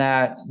person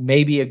that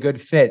may be a good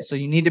fit. So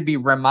you need to be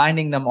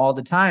reminding them all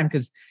the time,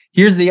 because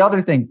here's the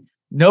other thing.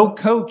 No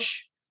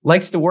coach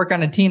likes to work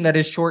on a team that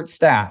is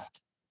short-staffed.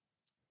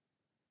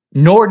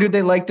 Nor do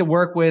they like to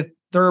work with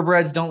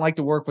thoroughbreds, don't like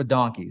to work with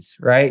donkeys,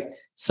 right?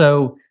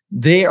 So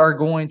they are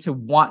going to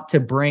want to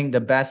bring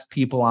the best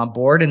people on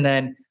board. And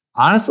then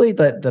honestly,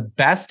 the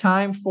best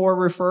time for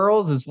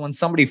referrals is when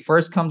somebody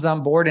first comes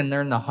on board and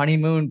they're in the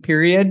honeymoon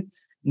period.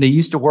 And they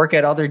used to work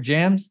at other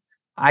gyms.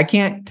 I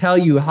can't tell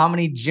you how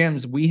many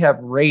gyms we have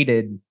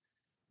rated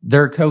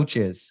their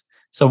coaches.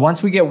 So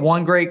once we get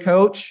one great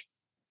coach,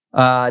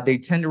 they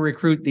tend to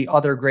recruit the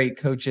other great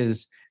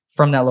coaches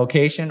from that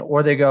location,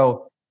 or they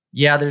go,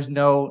 yeah, there's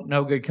no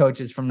good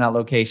coaches from that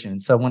location.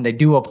 So when they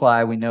do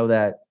apply, we know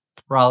that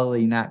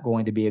probably not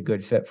going to be a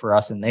good fit for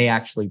us. And they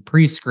actually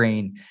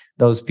pre-screen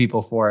those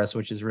people for us,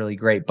 which is really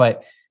great.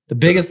 But the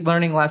biggest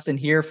learning lesson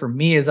here for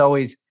me is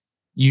always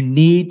You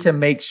need to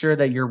make sure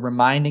that you're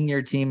reminding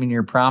your team and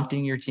you're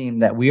prompting your team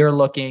that we are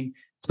looking.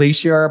 Please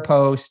share our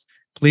post.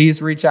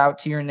 Please reach out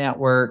to your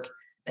network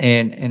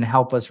and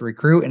help us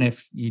recruit. And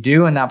if you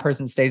do, and that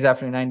person stays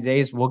after 90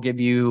 days, we'll give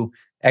you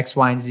X,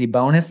 Y, and Z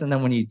bonus. And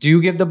then when you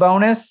do give the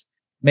bonus,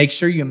 make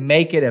sure you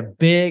make it a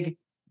big,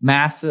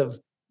 massive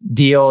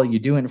deal. You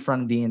do it in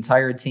front of the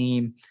entire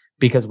team,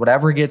 because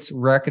whatever gets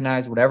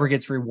recognized, whatever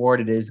gets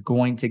rewarded is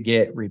going to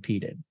get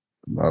repeated.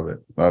 Love it.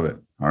 Love it.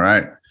 All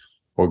right.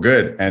 Well,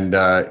 good. And,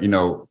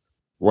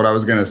 what I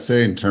was going to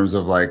say in terms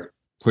of like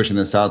pushing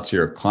this out to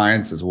your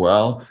clients as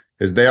well,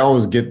 is they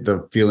always get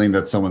the feeling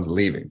that someone's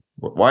leaving.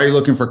 Why are you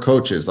looking for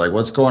coaches? Like,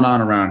 what's going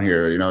on around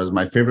here? Is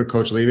my favorite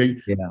coach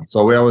leaving? Yeah.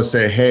 So we always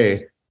say,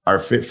 hey, our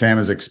Fit Fam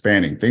is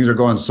expanding. Things are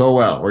going so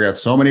well. We got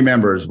so many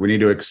members. We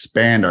need to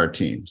expand our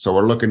team. So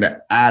we're looking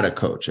to add a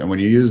coach. And when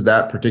you use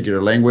that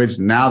particular language,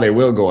 now they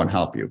will go and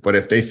help you. But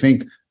if they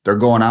think they're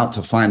going out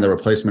to find the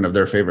replacement of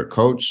their favorite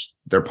coach,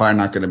 they're probably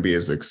not going to be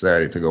as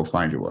excited to go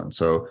find you one.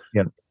 So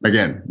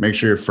again, make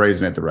sure you're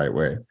phrasing it the right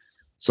way.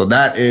 So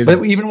that is.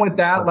 But even with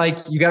that, like,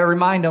 you got to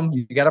remind them,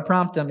 you got to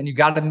prompt them, and you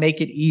got to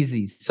make it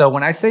easy. So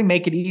when I say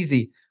make it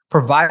easy,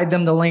 provide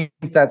them the link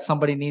that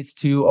somebody needs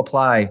to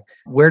apply.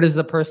 Where does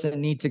the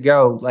person need to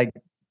go? Like,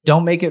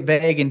 don't make it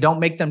vague and don't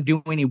make them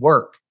do any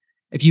work.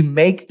 If you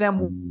make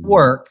them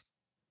work,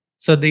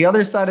 so the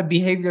other side of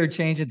behavior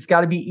change, it's got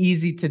to be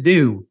easy to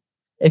do.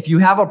 If you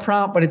have a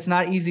prompt, but it's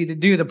not easy to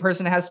do, the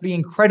person has to be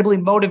incredibly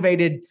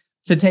motivated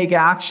to take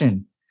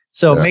action.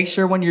 So make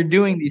sure when you're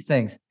doing these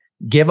things,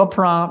 give a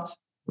prompt,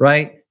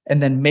 right?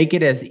 And then make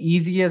it as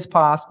easy as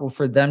possible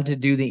for them to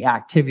do the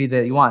activity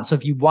that you want. So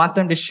if you want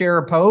them to share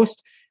a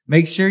post,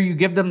 make sure you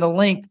give them the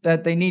link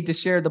that they need to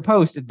share the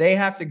post. If they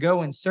have to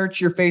go and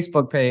search your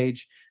Facebook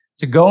page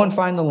to go and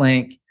find the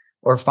link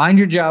or find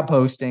your job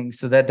posting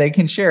so that they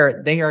can share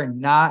it, they are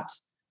not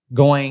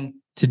going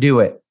to do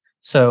it.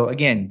 So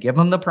again, give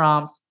them the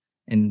prompt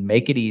and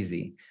make it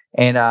easy.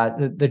 And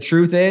the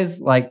truth is,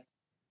 like,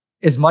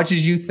 as much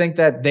as you think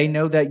that they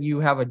know that you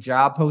have a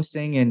job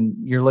posting and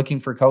you're looking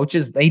for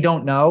coaches, they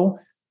don't know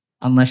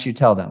unless you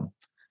tell them.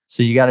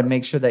 So you got to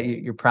make sure that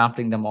you're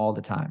prompting them all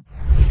the time.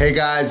 Hey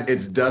guys,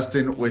 it's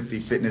Dustin with the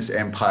Fitness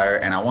Empire,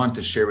 and I want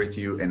to share with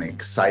you an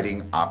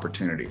exciting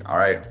opportunity. All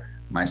right.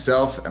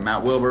 Myself and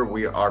Matt Wilbur,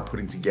 we are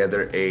putting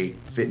together a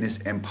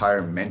Fitness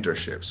Empire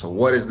mentorship. So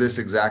what is this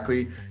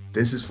exactly?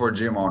 This is for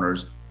gym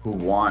owners who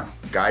want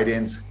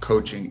guidance,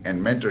 coaching,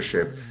 and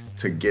mentorship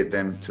to get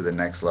them to the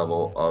next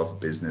level of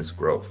business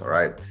growth. All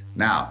right.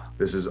 Now,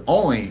 this is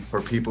only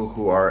for people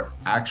who are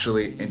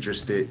actually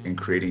interested in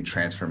creating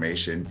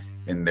transformation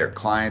in their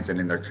clients and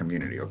in their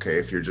community. Okay.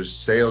 If you're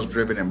just sales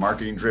driven and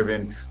marketing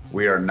driven,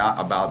 we are not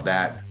about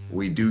that.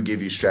 We do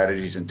give you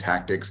strategies and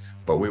tactics,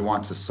 but we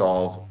want to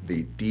solve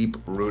the deep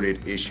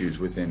rooted issues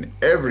within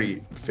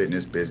every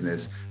fitness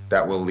business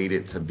that will lead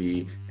it to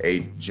be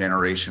a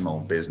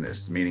generational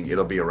business, meaning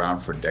it'll be around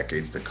for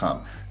decades to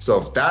come.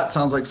 So if that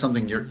sounds like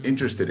something you're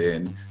interested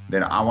in,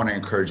 then I want to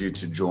encourage you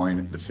to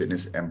join the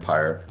Fitness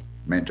Empire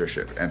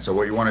mentorship. And so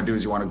what you want to do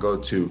is you want to go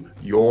to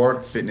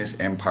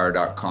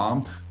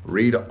yourfitnessempire.com,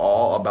 read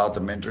all about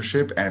the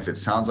mentorship. And if it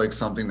sounds like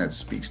something that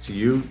speaks to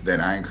you, then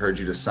I encourage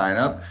you to sign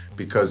up,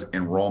 because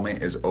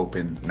enrollment is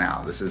open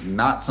now. This is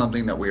not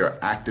something that we are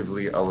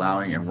actively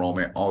allowing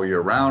enrollment all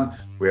year round.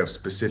 We have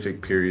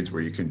specific periods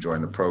where you can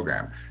join the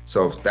program.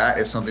 So if that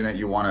is something that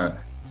you want to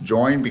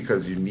join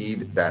because you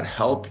need that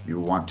help, you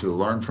want to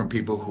learn from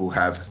people who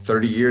have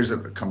 30 years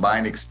of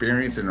combined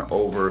experience in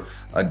over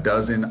a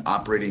dozen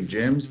operating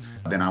gyms,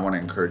 then I want to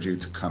encourage you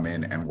to come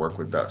in and work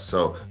with us.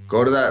 So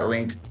go to that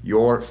link,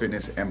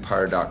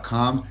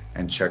 yourfitnessempire.com,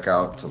 and check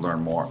out to learn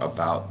more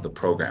about the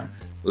program.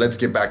 Let's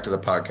get back to the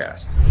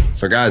podcast.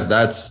 So guys,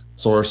 that's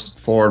source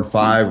 4 and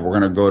 5. We're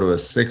going to go to a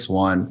 6th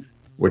one,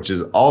 which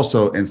is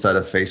also inside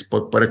of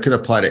Facebook, but it could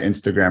apply to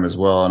Instagram as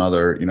well and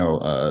other,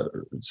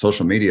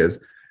 social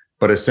medias.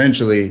 But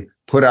essentially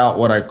put out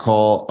what I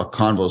call a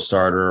convo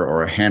starter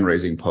or a hand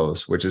raising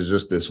post, which is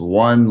just this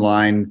one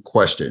line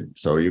question.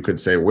 So you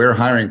could say, we're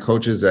hiring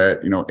coaches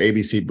at,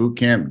 ABC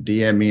Bootcamp,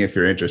 DM me if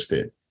you're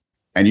interested.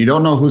 And you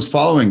don't know who's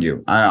following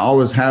you. I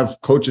always have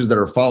coaches that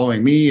are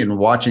following me and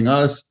watching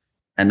us.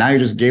 And now you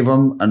just gave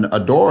them a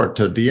door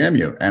to DM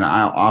you. And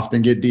I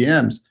often get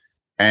DMs.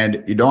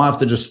 And you don't have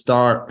to just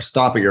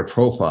stop at your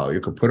profile. You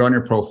could put on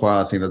your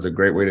profile. I think that's a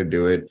great way to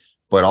do it.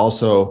 But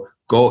also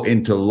go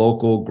into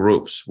local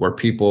groups where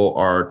people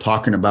are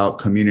talking about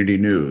community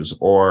news,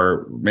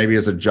 or maybe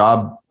as a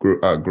job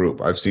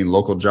group. I've seen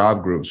local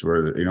job groups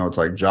where, it's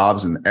like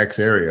jobs in X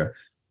area,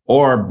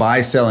 or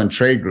buy, sell, and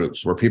trade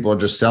groups where people are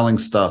just selling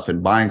stuff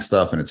and buying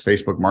stuff, and it's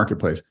Facebook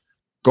Marketplace.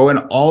 Go in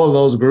all of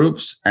those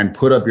groups and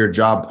put up your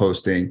job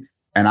posting.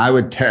 And I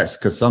would test,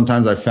 because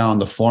sometimes I found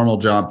the formal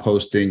job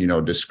posting,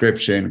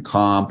 description,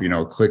 comp,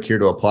 click here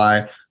to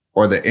apply,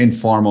 or the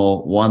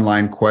informal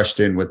one-line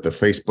question with the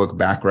Facebook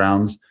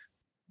backgrounds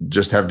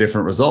just have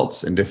different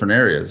results in different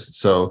areas.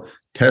 So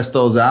test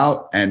those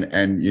out and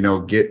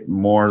get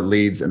more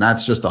leads. And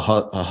that's just a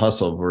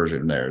hustle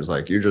version there. It's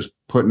like you're just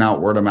putting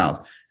out word of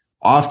mouth.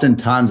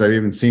 oftentimes I've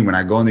even seen when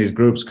I go in these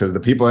groups, because the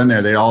people in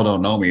there, they all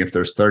don't know me. If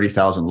there's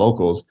 30,000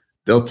 locals,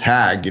 they'll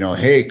tag,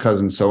 hey,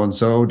 cousin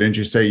so-and-so, didn't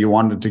you say you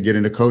wanted to get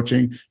into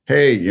coaching?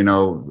 Hey,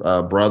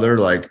 brother,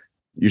 like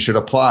you should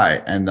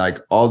apply. And like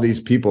all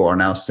these people are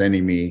now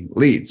sending me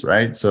leads,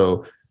 right?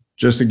 So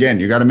just again,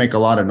 you got to make a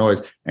lot of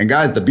noise. And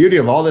guys, the beauty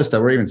of all this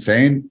that we're even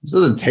saying, this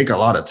doesn't take a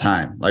lot of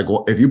time. Like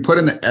if you put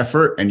in the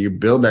effort and you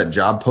build that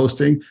job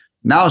posting,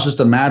 now it's just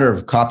a matter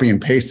of copy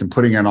and paste and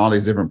putting on all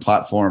these different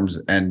platforms.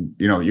 And,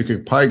 you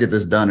could probably get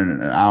this done in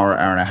an hour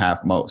and a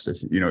half most.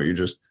 If, you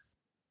just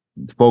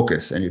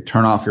focus and you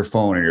turn off your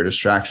phone and your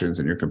distractions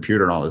and your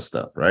computer and all this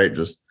stuff, right?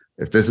 Just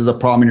if this is a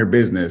problem in your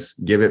business,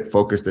 give it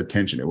focused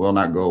attention. It will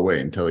not go away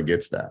until it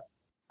gets that.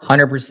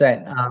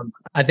 100%.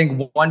 I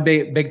think one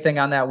big thing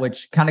on that,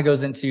 which kind of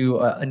goes into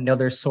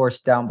another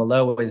source down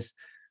below, is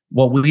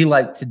what we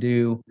like to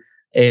do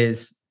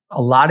is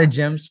a lot of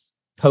gyms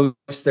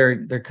post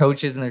their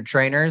coaches and their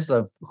trainers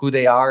of who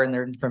they are and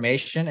their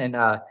information.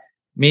 And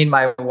me and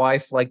my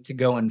wife like to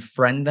go and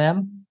friend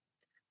them.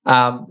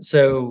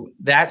 So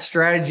that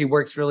strategy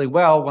works really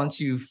well once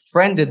you've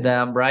friended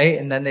them, right?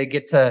 And then they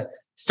get to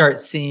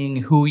start seeing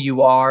who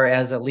you are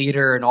as a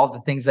leader and all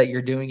the things that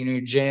you're doing in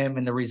your gym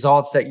and the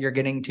results that you're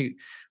getting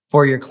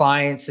for your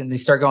clients. And they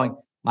start going,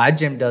 my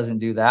gym doesn't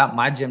do that.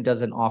 My gym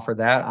doesn't offer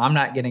that. I'm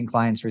not getting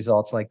clients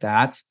results like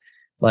that.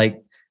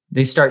 Like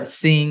they start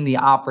seeing the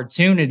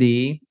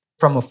opportunity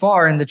from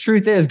afar. And the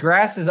truth is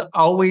grass is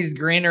always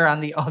greener on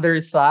the other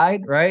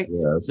side, right?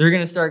 Yes. They're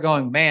going to start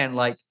going, man,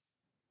 like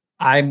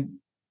I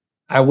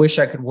wish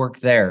I could work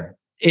there.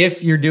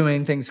 If you're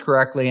doing things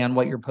correctly on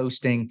what you're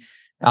posting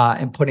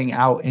and putting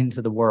out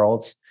into the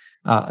world,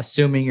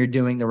 assuming you're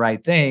doing the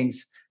right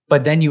things.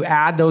 But then you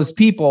add those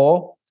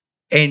people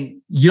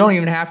and you don't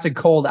even have to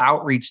cold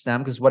outreach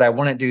them, because what I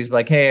want to do is be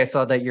like, hey, I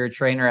saw that you're a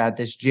trainer at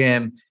this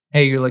gym.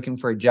 Hey, you're looking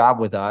for a job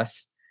with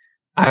us.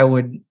 I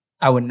would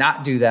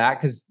not do that,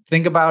 because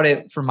think about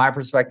it from my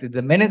perspective.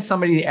 The minute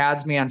somebody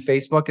adds me on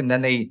Facebook and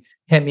then they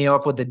hit me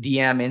up with a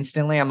DM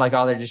instantly, I'm like,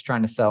 oh, they're just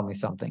trying to sell me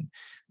something.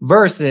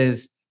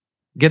 Versus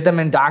get them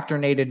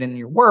indoctrinated in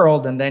your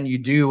world. And then you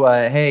do,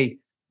 hey,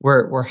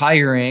 we're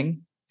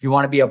hiring. If you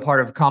want to be a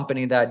part of a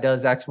company that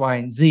does X, Y,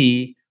 and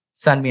Z,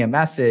 send me a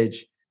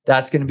message.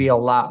 That's going to be a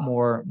lot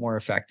more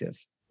effective.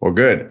 Well,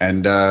 good.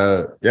 And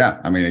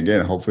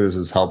again, hopefully this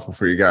is helpful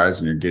for you guys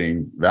and you're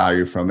getting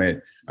value from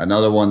it.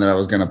 Another one that I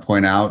was going to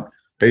point out,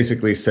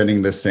 basically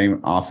sending the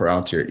same offer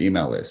out to your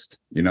email list.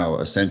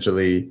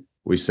 Essentially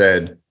we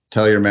said,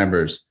 tell your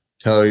members,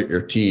 tell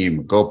your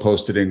team, go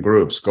post it in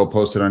groups, go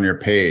post it on your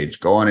page,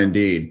 go on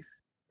Indeed.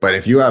 But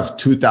if you have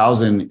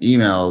 2,000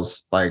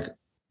 emails, like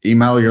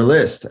email your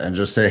list and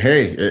just say,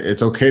 hey,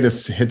 it's okay to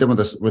hit them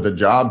with a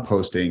job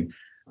posting.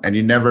 And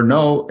you never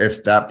know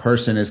if that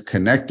person is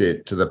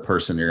connected to the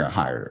person you're going to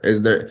hire.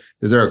 Is there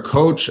a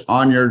coach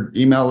on your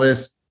email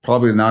list?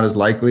 Probably not as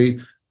likely,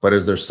 but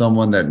is there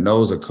someone that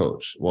knows a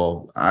coach?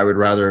 Well, I would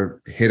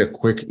rather hit a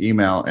quick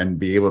email and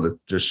be able to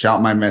just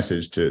shout my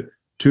message to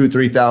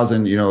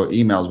 2,000-3,000,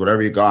 emails,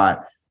 whatever you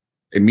got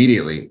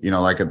immediately,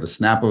 like at the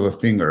snap of a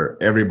finger.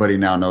 Everybody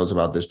now knows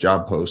about this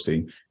job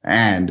posting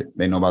and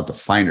they know about the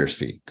finder's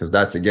fee. Because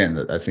that's,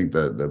 again, I think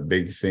the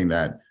big thing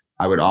that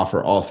I would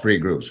offer all three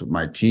groups with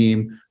my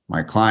team,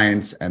 my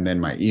clients, and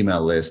then my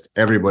email list.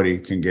 Everybody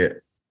can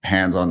get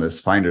hands on this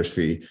finder's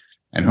fee.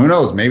 And who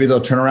knows, maybe they'll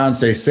turn around and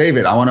say, save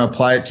it. I want to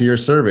apply it to your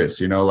service.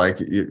 Like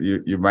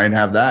you might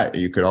have that.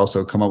 You could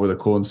also come up with a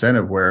cool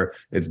incentive where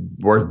it's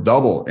worth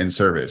double in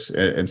service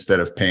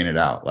instead of paying it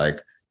out.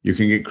 Like you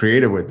can get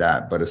creative with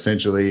that, but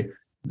essentially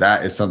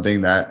that is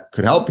something that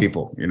could help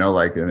people,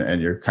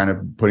 and you're kind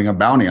of putting a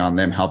bounty on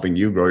them, helping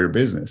you grow your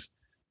business.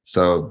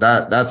 So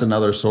that's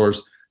another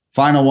source.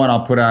 Final one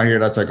I'll put out here,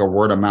 that's like a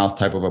word of mouth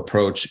type of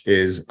approach,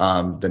 is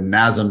the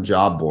NASM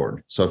job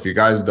board. So if you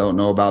guys don't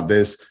know about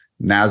this,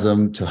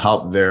 NASM, to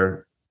help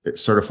their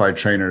certified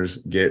trainers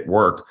get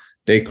work,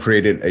 they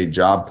created a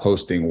job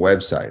posting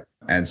website.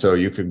 And so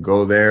you could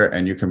go there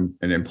and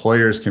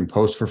employers can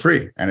post for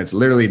free. And it's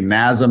literally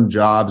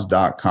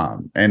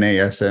nasmjobs.com,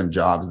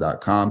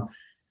 NASMjobs.com.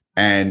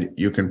 And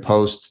you can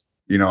post,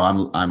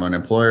 I'm an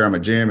employer, I'm a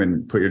gym,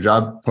 and put your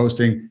job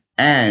posting.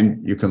 And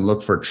you can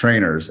look for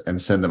trainers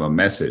and send them a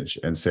message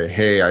and say,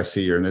 hey, I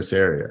see you're in this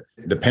area.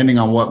 Depending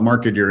on what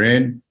market you're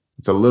in,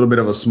 it's a little bit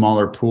of a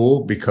smaller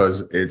pool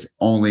because it's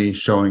only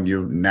showing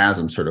you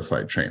NASM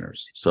certified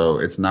trainers. So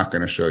it's not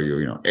going to show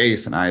you,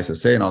 ACE and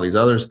ISSA and all these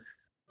others.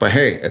 But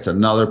hey, it's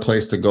another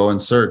place to go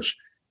and search.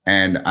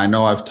 And I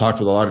know I've talked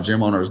with a lot of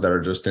gym owners that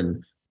are just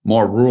in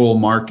more rural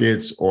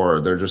markets,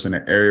 or they're just in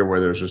an area where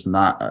there's just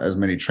not as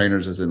many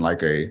trainers as in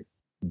like a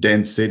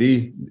dense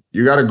city.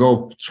 You got to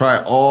go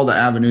try all the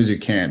avenues you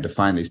can to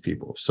find these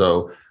people.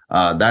 So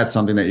that's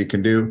something that you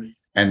can do.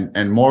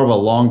 And more of a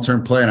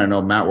long-term play. And I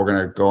know, Matt, we're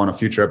going to go on a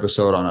future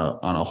episode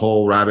on a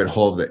whole rabbit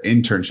hole of the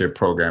internship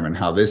program and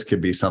how this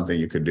could be something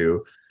you could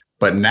do.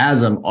 But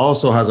NASM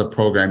also has a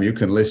program you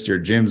can list your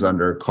gyms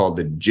under called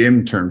the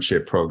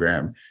Gymternship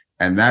program.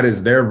 And that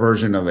is their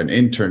version of an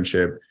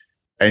internship.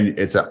 and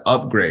it's an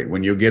upgrade.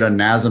 When you get a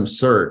NASM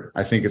cert,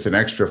 I think it's an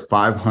extra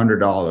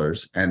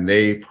 $500, and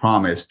they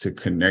promise to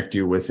connect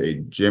you with a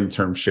gym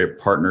termship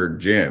partner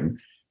gym.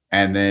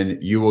 And then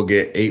you will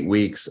get 8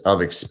 weeks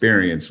of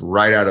experience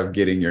right out of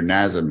getting your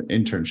NASM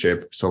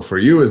internship. So for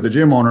you as the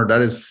gym owner,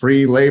 that is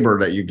free labor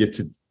that you get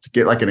to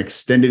get like an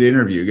extended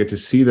interview. You get to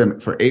see them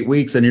for 8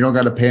 weeks, and you don't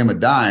got to pay them a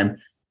dime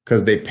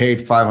because they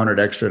paid $500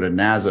 extra to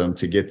NASM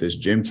to get this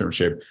gym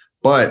termship.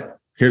 But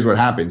here's what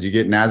happens. You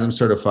get NASM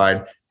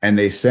certified, and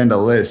they send a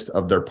list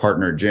of their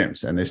partner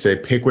gyms, and they say,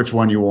 pick which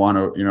one you want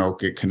to,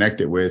 get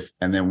connected with.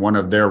 And then one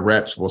of their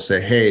reps will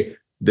say, hey,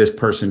 this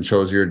person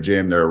chose your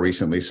gym. They're a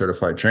recently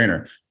certified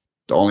trainer.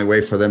 The only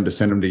way for them to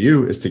send them to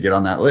you is to get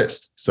on that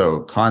list.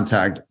 So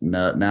contact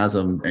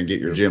NASM and get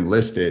your gym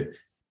listed,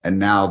 and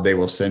now they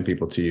will send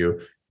people to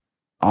you.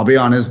 I'll be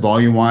honest,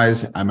 volume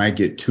wise, I might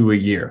get 2 a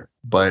year,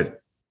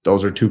 but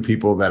those are 2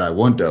 people that I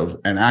wouldn't have.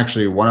 And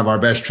actually, one of our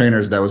best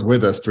trainers that was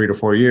with us 3 to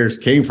 4 years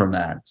came from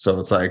that. So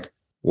it's like,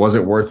 was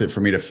it worth it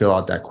for me to fill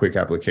out that quick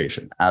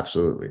application?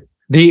 Absolutely.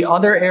 The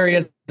other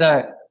area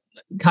that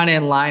kind of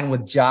in line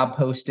with job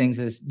postings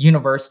is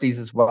universities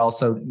as well.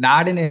 So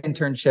not an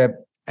internship.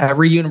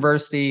 Every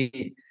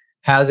university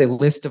has a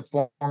list of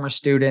former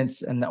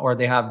students, or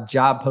they have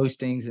job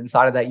postings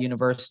inside of that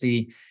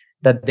university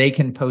that they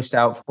can post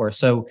out for.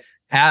 So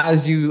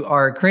as you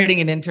are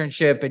creating an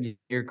internship and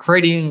you're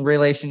creating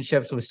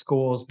relationships with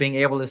schools, being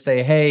able to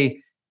say,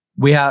 hey,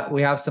 we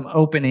have some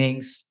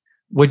openings.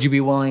 Would you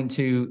be willing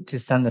to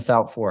send this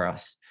out for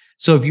us?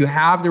 So if you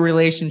have the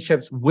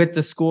relationships with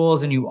the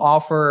schools and you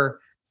offer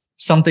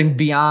something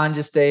beyond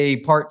just a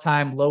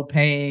part-time,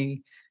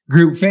 low-paying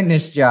group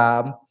fitness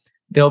job,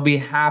 they'll be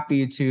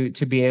happy to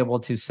be able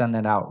to send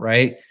that out,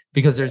 right?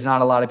 Because there's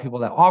not a lot of people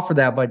that offer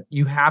that, but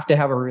you have to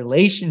have a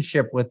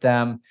relationship with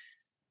them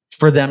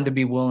for them to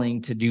be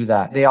willing to do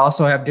that. They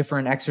also have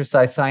different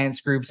exercise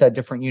science groups at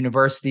different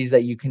universities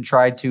that you can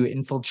try to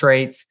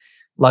infiltrate.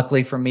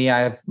 Luckily for me, I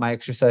have my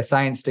exercise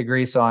science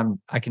degree, so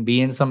I can be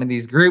in some of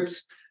these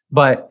groups.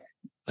 But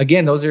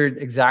again, those are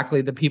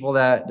exactly the people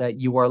that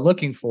you are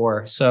looking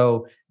for.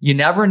 So you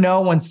never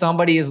know when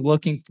somebody is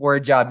looking for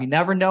a job. You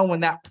never know when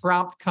that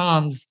prompt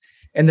comes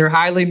and they're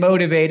highly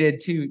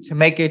motivated to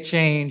make a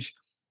change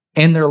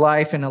in their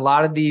life. And a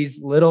lot of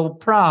these little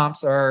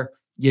prompts are,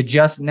 you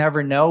just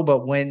never know.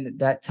 But when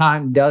that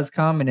time does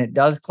come and it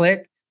does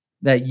click,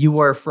 that you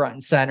are front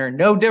and center,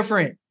 no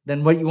different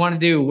than what you want to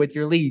do with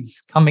your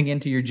leads coming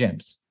into your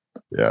gyms.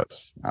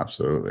 Yes,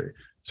 absolutely.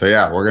 So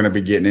yeah, we're going to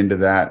be getting into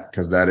that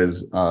because that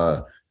is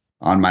on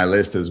my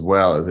list as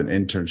well as an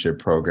internship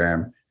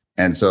program.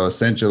 And so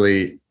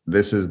essentially,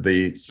 this is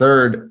the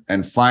third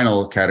and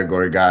final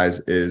category, guys,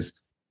 is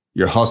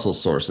your hustle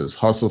sources.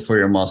 Hustle for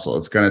your muscle.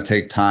 It's going to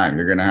take time.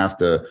 You're going to have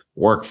to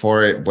work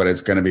for it, but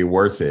it's going to be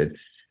worth it.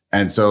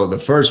 And so the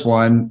first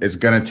one is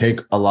going to take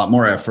a lot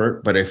more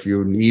effort, but if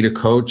you need a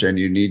coach and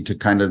you need to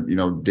kind of,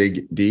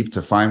 dig deep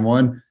to find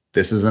one,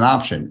 this is an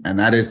option. And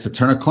that is to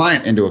turn a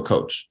client into a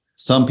coach.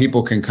 Some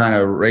people can kind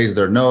of raise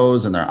their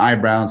nose and their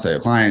eyebrow and say, a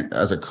client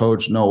as a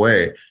coach, no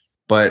way.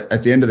 But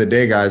at the end of the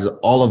day, guys,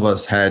 all of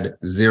us had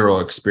zero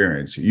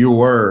experience. You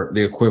were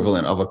the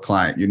equivalent of a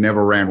client. You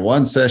never ran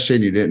one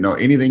session. You didn't know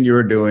anything you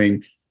were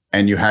doing,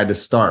 and you had to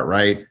start,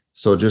 right?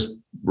 So just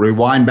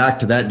rewind back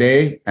to that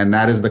day, and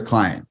that is the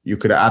client. You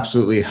could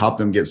absolutely help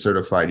them get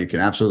certified. You can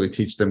absolutely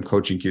teach them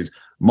coaching cues.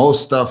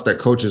 Most stuff that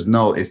coaches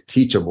know is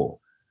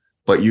teachable,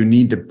 but you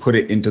need to put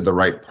it into the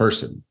right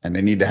person, and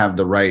they need to have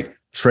the right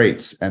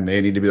traits, and they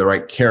need to be the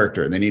right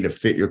character, and they need to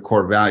fit your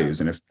core values.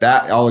 And if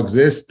that all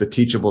exists, the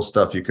teachable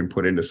stuff you can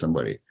put into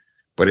somebody.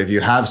 But if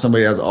you have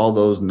somebody who has all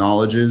those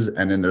knowledges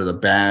and then they're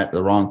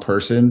the wrong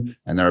person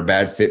and they're a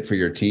bad fit for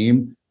your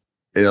team,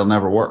 it'll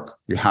never work.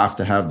 You have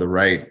to have the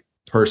right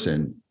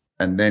person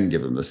and then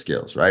give them the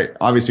skills, right?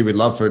 Obviously, we'd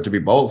love for it to be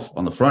both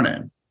on the front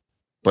end,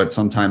 but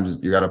sometimes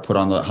you got to put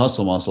on the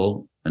hustle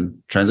muscle and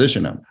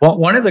transition them. Well,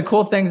 one of the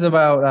cool things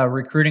about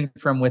recruiting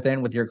from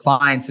within with your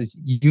clients is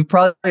you've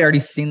probably already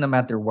seen them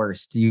at their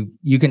worst. You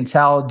can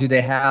tell, do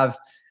they have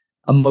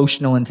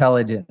emotional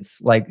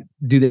intelligence? Like,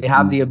 do they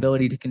have the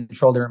ability to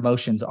control their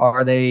emotions?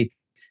 Are they,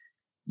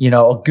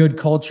 a good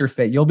culture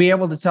fit? You'll be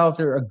able to tell if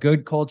they're a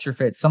good culture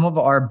fit. Some of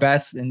our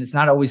best, and it's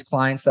not always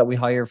clients that we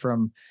hire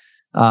from,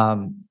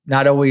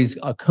 not always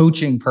a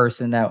coaching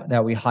person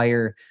that we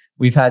hire.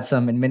 We've had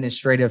some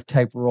administrative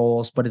type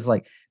roles, but it's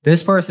like,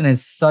 this person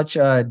is such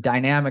a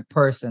dynamic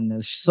person.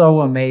 They're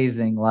so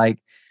amazing. Like,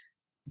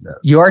 yes.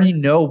 You already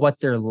know what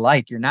they're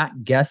like. You're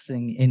not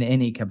guessing in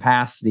any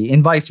capacity,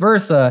 and vice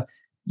versa.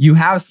 You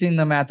have seen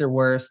them at their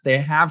worst. They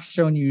have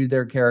shown you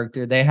their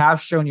character. They have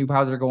shown you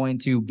how they're going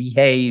to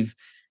behave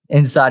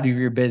inside of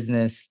your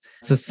business.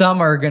 So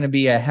some are going to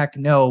be a heck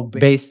no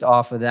based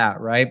off of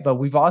that, right? But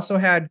we've also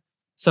had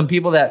some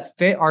people that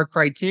fit our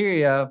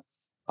criteria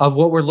of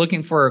what we're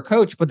looking for a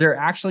coach, but they're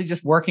actually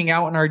just working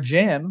out in our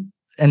gym.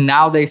 And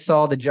now they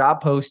saw the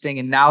job posting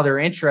and now they're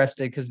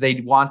interested because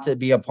they want to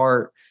be a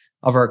part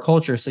of our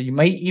culture. So you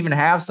might even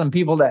have some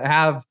people that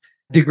have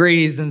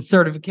degrees and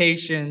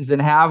certifications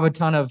and have a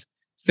ton of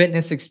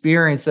fitness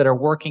experience that are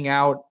working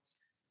out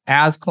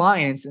as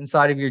clients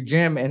inside of your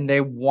gym, and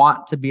they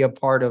want to be a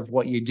part of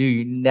what you do.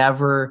 You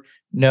never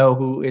know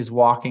who is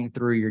walking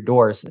through your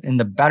doors. And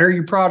the better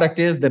your product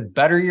is, the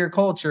better your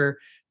culture,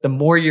 the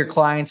more your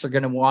clients are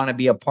going to want to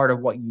be a part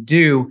of what you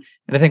do.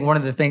 And I think one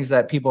of the things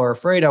that people are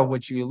afraid of,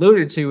 which you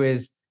alluded to,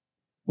 is,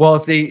 well,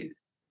 if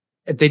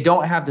they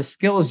don't have the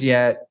skills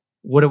yet,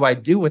 what do I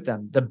do with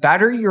them? The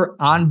better your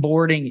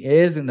onboarding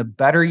is and the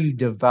better you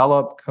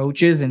develop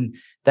coaches, and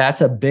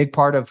that's a big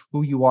part of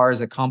who you are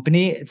as a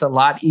company, it's a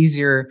lot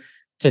easier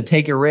to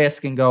take a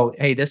risk and go,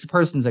 hey, this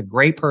person's a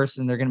great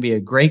person. They're going to be a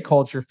great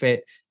culture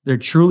fit. They're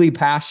truly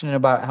passionate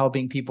about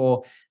helping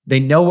people. They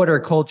know what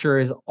our culture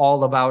is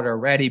all about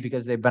already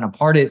because they've been a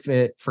part of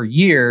it for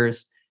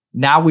years.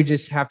 Now we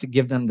just have to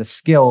give them the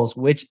skills,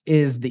 which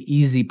is the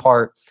easy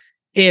part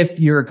if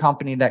you're a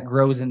company that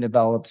grows and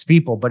develops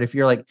people. But if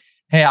you're like,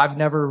 hey, I've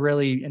never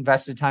really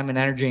invested time and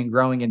energy in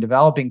growing and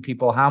developing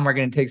people, how am I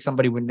going to take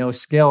somebody with no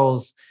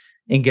skills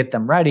and get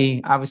them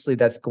ready? Obviously,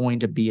 that's going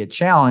to be a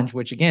challenge,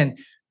 which again,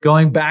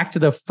 going back to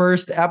the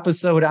first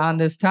episode on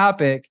this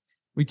topic,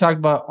 we talked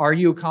about, are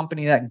you a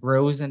company that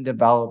grows and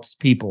develops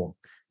people?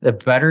 The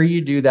better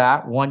you do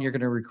that, one, you're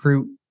going to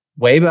recruit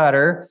way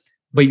better,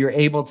 but you're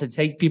able to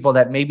take people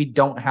that maybe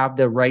don't have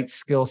the right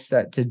skill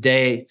set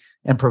today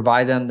and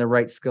provide them the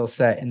right skill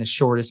set in the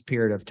shortest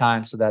period of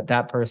time so that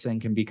that person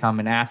can become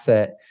an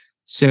asset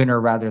sooner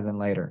rather than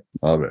later.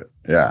 Love it.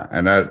 Yeah.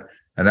 And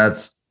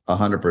that's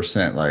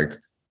 100% like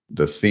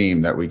the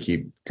theme that we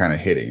keep kind of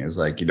hitting is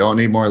like, you don't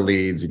need more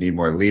leads, you need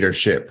more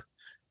leadership.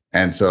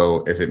 And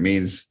so if it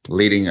means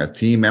leading a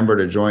team member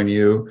to join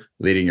you,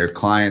 leading your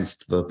clients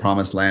to the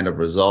promised land of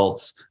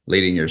results,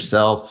 leading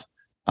yourself,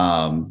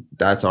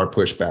 that's our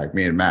pushback,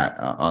 me and Matt,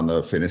 on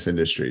the fitness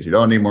industries. You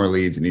don't need more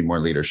leads, you need more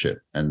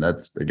leadership. And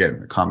that's,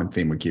 again, a common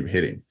theme we keep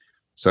hitting.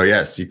 So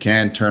yes, you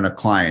can turn a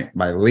client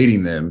by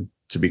leading them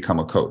to become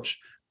a coach,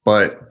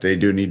 but they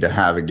do need to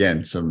have,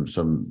 again,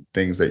 some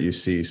things that you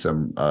see,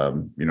 some,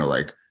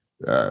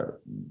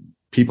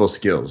 people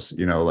skills,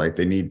 like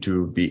they need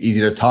to be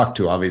easy to talk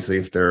to. Obviously,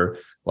 if they're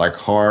like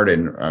hard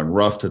and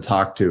rough to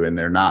talk to and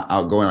they're not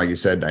outgoing, like you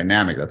said,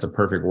 dynamic, that's a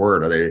perfect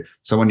word. Are they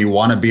someone you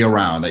want to be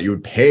around, that you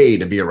would pay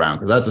to be around?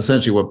 Because that's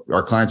essentially what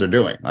our clients are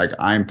doing. Like,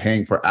 I'm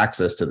paying for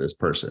access to this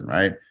person,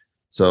 right?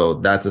 So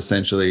that's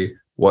essentially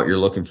what you're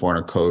looking for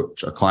in a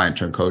coach, a client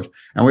turned coach.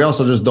 And we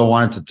also just don't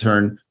want it to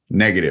turn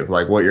negative.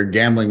 Like, what you're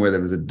gambling with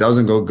is it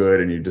doesn't go good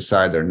and you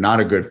decide they're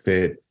not a good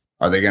fit.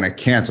 Are they going to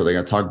cancel? They're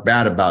going to talk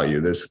bad about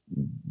you. This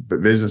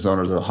business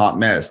owner is a hot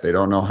mess. They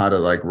don't know how to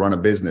like run a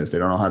business. They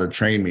don't know how to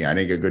train me. I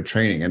didn't get good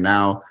training. And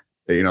now,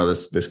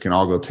 this can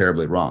all go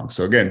terribly wrong.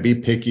 So again, be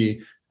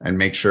picky and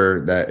make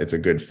sure that it's a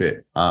good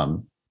fit.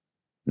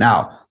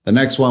 Now, the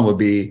next one would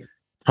be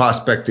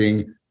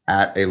prospecting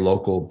at a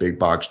local big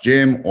box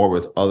gym or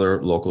with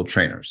other local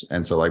trainers.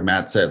 And so like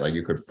Matt said, like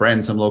you could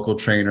friend some local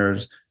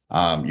trainers.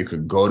 You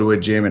could go to a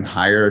gym and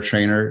hire a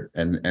trainer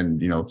and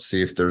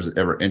see if there's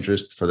ever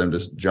interest for them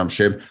to jump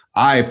ship.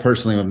 I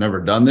personally have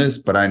never done this,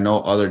 but I know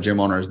other gym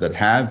owners that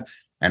have.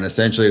 And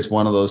essentially, it's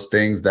one of those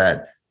things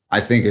that I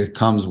think it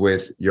comes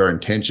with your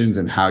intentions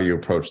and how you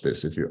approach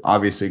this. If you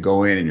obviously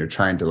go in and you're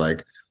trying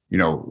to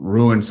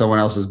ruin someone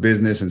else's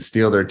business and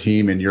steal their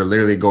team, and you're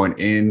literally going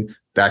in,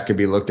 that could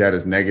be looked at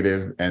as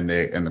negative, and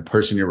the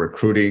person you're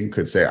recruiting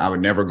could say, I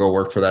would never go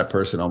work for that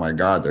person. Oh my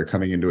God, they're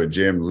coming into a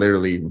gym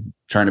literally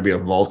trying to be a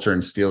vulture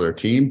and steal their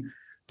team.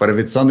 But if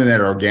it's something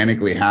that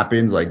organically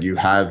happens, like you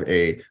have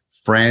a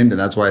friend, and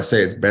that's why I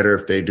say it's better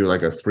if they do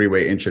like a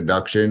 3-way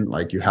introduction,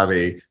 like you have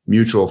a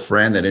mutual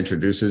friend that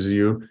introduces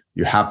you,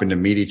 you happen to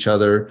meet each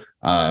other,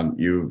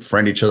 you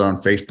friend each other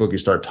on Facebook, you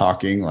start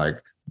talking, like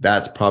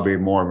that's probably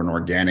more of an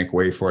organic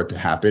way for it to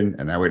happen.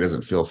 And that way it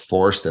doesn't feel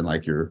forced and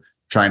like you're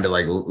trying to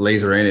like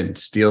laser in and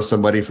steal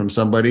somebody from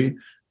somebody.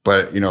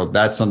 But,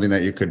 that's something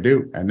that you could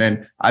do. And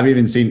then I've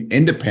even seen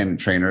independent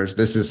trainers.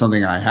 This is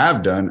something I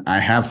have done. I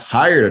have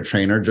hired a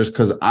trainer just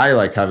because I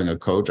like having a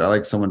coach. I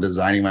like someone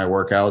designing my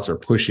workouts or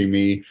pushing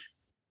me.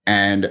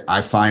 And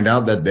I find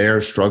out that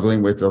they're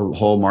struggling with the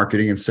whole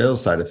marketing and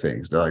sales side of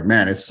things. They're like,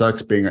 man, it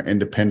sucks being an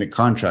independent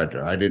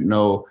contractor. I didn't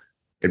know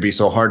it'd be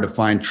so hard to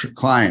find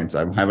clients.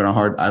 I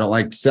don't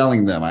like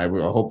selling them. I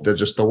hope that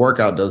just the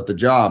workout does the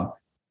job.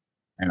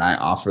 And I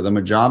offer them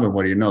a job, and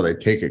what do you know? They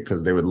take it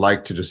because they would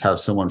like to just have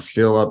someone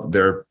fill up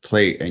their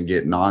plate and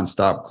get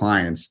nonstop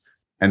clients.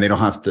 And they don't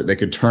have to, they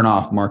could turn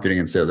off marketing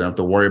and sales. They don't have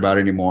to worry about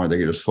it anymore. They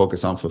can just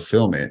focus on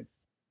fulfillment.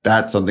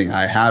 That's something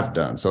I have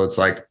done. So it's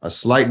like a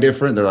slight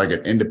different. They're like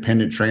an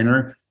independent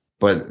trainer,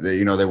 but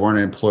they weren't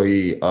an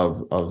employee of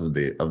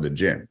the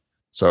gym.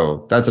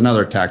 So that's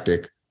another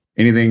tactic.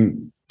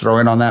 Anything throw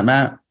in on that,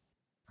 Matt?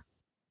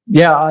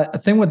 Yeah, I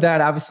think with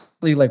that,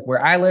 obviously, like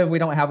where I live, we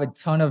don't have a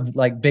ton of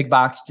like big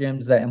box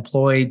gyms that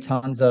employ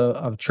tons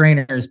of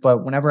trainers.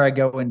 But whenever I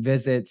go and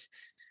visit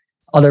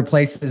other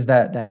places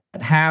that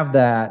have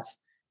that,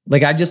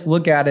 like I just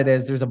look at it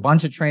as there's a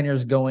bunch of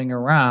trainers going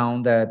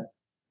around that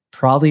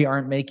probably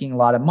aren't making a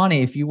lot of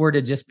money. If you were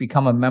to just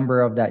become a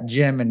member of that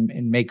gym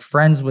and make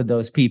friends with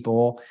those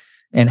people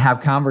and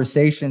have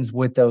conversations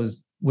with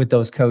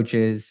those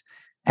coaches,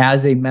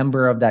 as a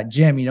member of that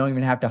gym. You don't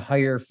even have to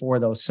hire for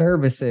those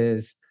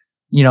services.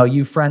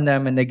 You friend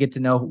them and they get to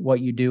know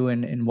what you do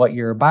and what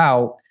you're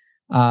about.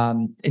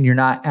 And you're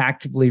not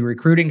actively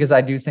recruiting, because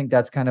I do think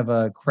that's kind of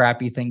a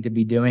crappy thing to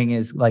be doing,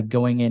 is like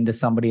going into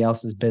somebody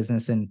else's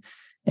business and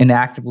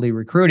actively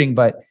recruiting.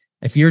 But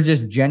if you're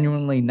just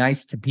genuinely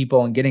nice to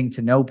people and getting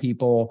to know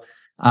people,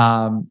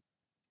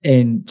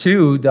 and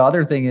two, the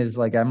other thing is,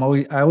 like, I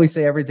always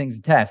say everything's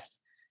a test.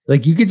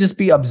 Like, you could just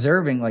be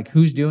observing like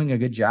who's doing a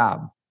good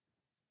job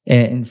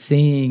and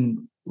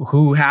seeing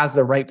who has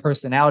the right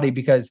personality,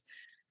 because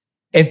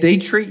if they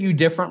treat you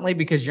differently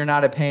because you're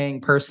not a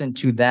paying person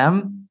to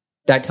them,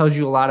 that tells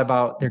you a lot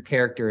about their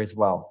character as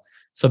well.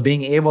 So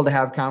being able to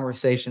have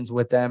conversations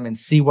with them and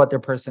see what their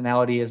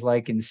personality is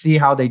like and see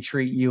how they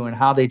treat you and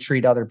how they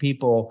treat other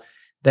people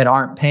that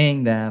aren't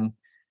paying them,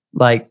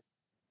 like,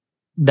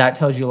 that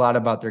tells you a lot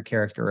about their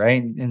character,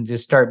 right? And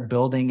just start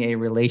building a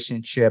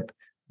relationship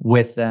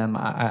with them,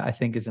 I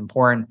think is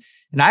important.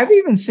 And I've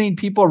even seen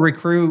people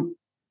recruit,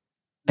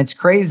 it's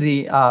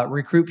crazy,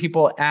 recruit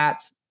people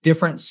at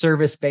different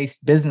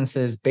service-based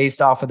businesses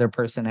based off of their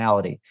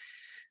personality.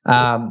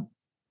 One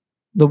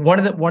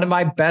of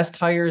my best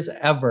hires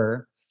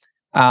ever,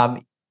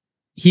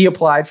 he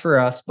applied for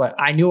us, but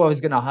I knew I was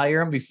going to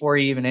hire him before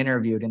he even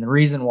interviewed. And the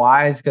reason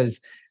why is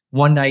because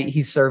one night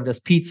he served us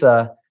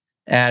pizza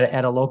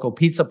at a local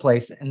pizza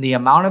place, and the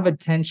amount of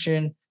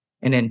attention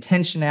and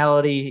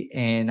intentionality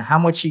and how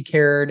much he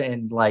cared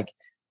and like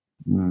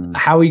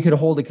how he could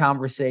hold a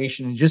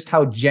conversation and just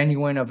how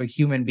genuine of a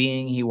human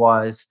being he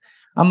was.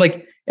 I'm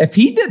like, if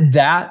he did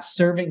that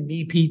serving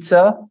me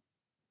pizza,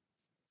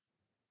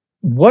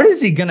 what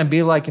is he going to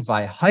be like if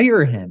I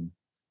hire him?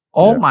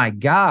 Oh my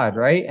God.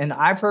 Right. And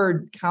I've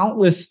heard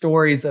countless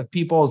stories of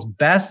people's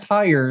best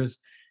hires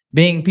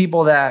being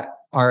people that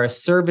are a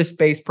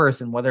service-based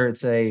person, whether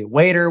it's a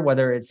waiter,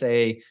 whether it's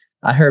I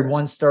heard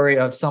one story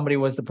of somebody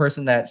was the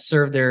person that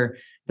served their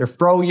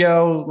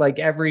froyo, like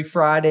every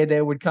Friday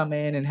they would come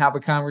in and have a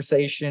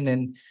conversation,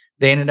 and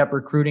they ended up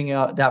recruiting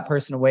that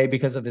person away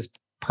because of his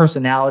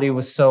personality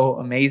was so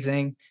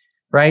amazing.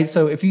 Right.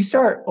 So if you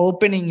start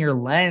opening your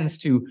lens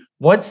to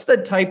what's the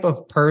type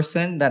of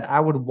person that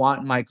I would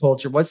want in my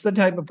culture, what's the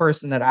type of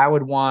person that I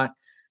would want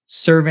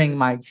serving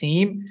my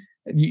team,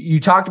 you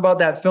talked about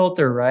that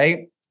filter,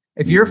 right?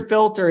 If your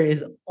filter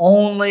is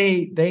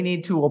only they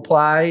need to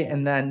apply,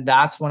 and then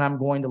that's when I'm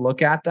going to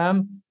look at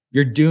them,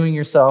 you're doing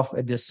yourself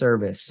a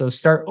disservice. So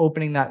start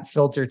opening that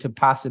filter to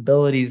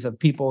possibilities of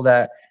people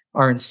that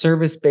are in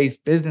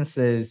service-based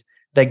businesses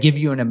that give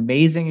you an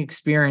amazing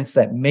experience,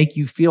 that make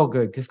you feel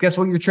good. Because guess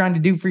what you're trying to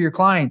do for your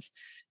clients?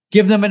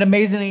 Give them an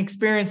amazing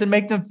experience and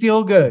make them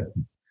feel good.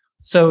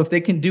 So if they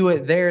can do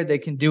it there, they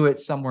can do it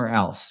somewhere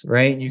else,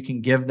 right? You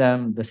can give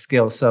them the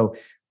skill. So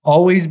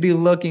always be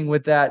looking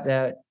with that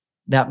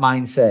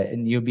mindset,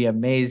 and you'll be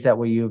amazed at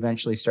what you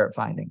eventually start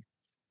finding.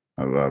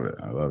 I love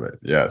it.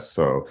 Yes.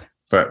 So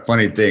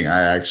funny thing,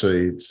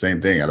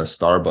 same thing at a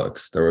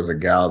Starbucks. There was a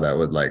gal that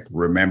would like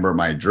remember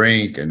my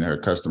drink, and her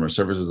customer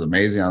service was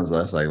amazing. I was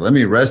just like, let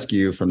me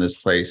rescue you from this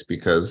place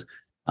because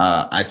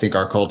I think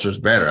our culture is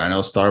better. I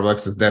know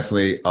Starbucks is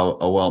definitely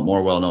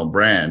more well-known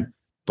brand,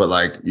 but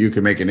like you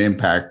can make an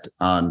impact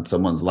on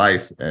someone's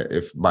life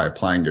by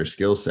applying your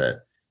skill set.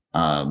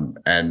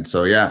 And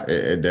so,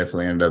 it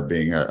definitely ended up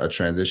being a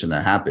transition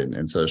that happened.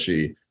 And so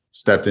she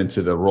stepped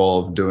into the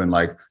role of doing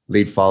like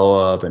lead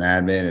follow-up and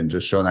admin and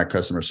just showing that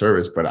customer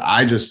service. But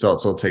I just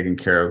felt so taken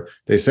care of.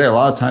 They say a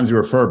lot of times you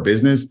refer a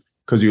business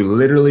because you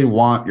literally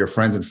want your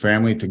friends and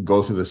family to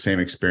go through the same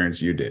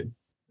experience you did.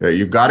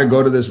 You got to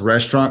go to this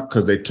restaurant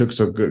because they took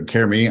so good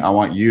care of me. I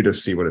want you to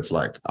see what it's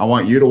like. I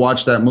want you to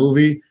watch that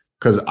movie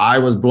because I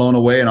was blown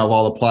away, and of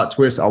all the plot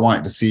twists, I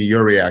want to see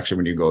your reaction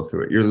when you go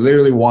through it. You're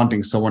literally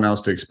wanting someone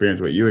else to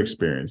experience what you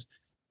experienced.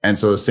 And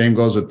so the same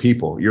goes with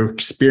people. You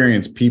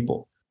experience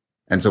people.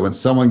 And so when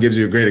someone gives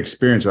you a great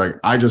experience, you're like,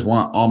 I just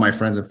want all my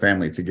friends and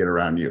family to get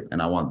around you,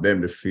 and I want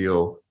them to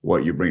feel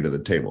what you bring to the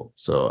table.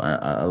 So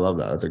I love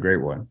that. That's a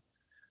great one.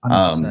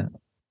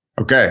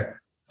 Okay.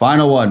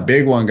 Final one,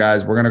 big one,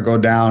 guys. We're going to go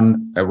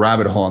down a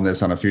rabbit hole on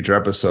this on a future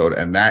episode,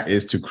 and that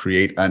is to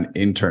create an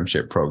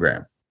internship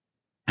program.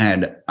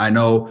 And I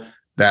know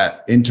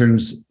that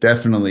interns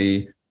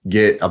definitely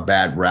get a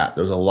bad rap.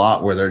 There's a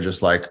lot where they're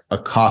just like a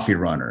coffee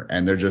runner,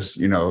 and they're just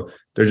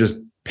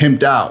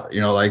pimped out,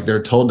 like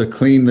they're told to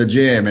clean the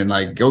gym and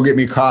like, go get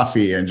me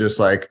coffee. And just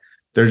like,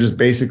 they're just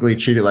basically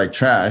treated like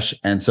trash.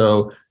 And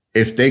so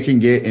if they can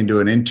get into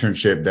an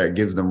internship that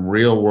gives them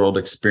real world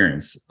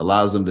experience,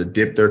 allows them to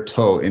dip their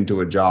toe into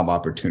a job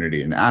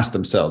opportunity and ask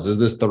themselves, is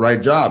this the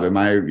right job? Am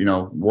I,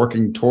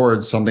 working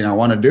towards something I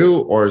want to do,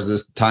 or is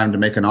this time to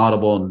make an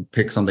audible and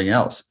pick something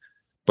else?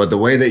 But the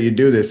way that you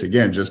do this,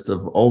 again, just the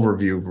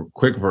overview,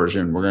 quick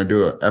version, we're going to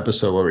do an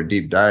episode where we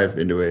deep dive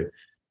into it.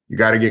 You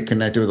got to get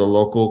connected with a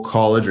local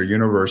college or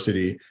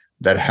university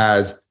that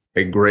has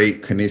a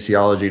great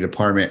kinesiology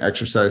department,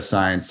 exercise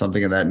science,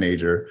 something of that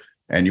nature.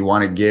 And you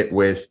want to get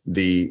with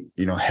the,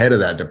 head of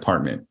that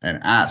department and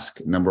ask,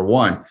 number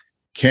one,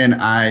 Can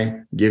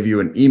I give you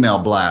an email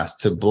blast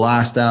to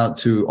blast out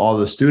to all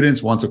the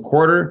students once a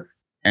quarter?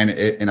 And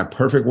in a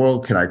perfect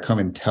world, can I come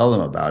and tell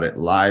them about it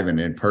live and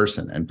in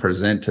person and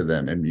present to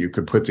them? And you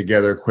could put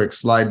together a quick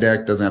slide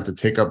deck, doesn't have to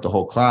take up the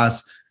whole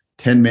class,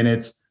 10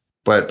 minutes,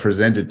 but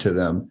present it to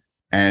them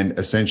and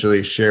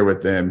essentially share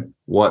with them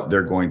what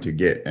they're going to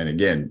get. And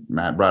again,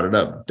 Matt brought it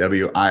up,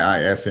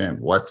 WIIFM,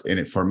 what's in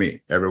it for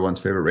me, everyone's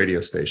favorite radio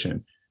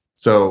station.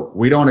 So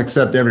we don't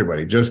accept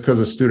everybody. Just because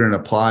a student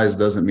applies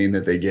doesn't mean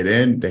that they get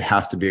in. They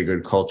have to be a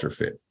good culture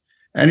fit.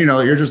 And,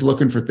 you're just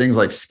looking for things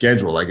like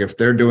schedule. Like if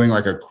they're doing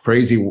like a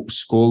crazy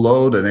school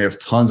load and they have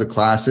tons of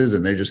classes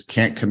and they just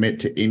can't commit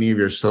to any of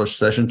your social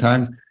session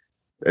times,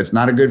 it's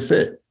not a good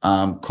fit.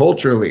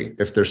 Culturally,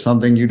 if there's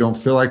something you don't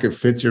feel like it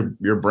fits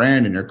your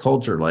brand and your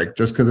culture, like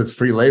just because it's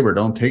free labor,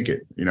 don't take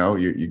it.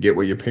 You get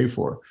what you pay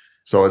for.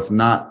 So it's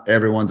not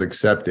everyone's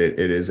accepted.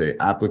 It is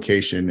a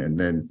application, and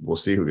then we'll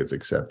see who gets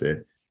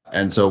accepted.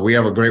 And so we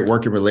have a great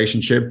working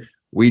relationship.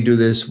 We do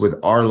this with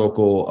our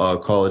local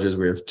colleges.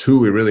 We have 2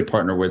 we really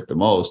partner with the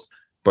most,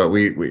 but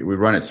we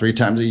run it 3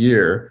 times a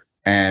year.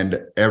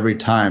 And every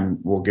time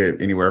we'll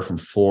get anywhere from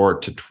 4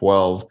 to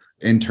 12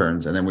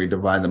 interns, and then we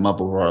divide them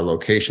up over our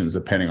locations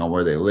depending on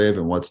where they live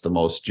and what's the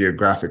most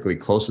geographically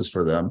closest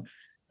for them.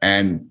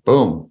 And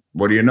boom,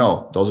 what do you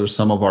know? Those are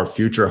some of our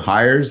future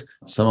hires.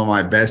 Some of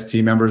my best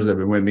team members that have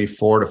been with me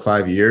 4 to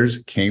 5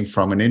 years came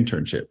from an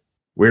internship.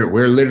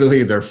 We're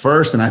literally their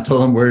first, and I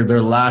told them we're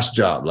their last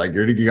job. Like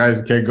you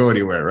guys can't go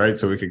anywhere, right?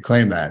 So we could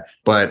claim that.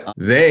 But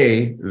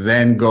they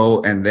then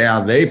go and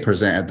they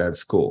present at that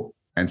school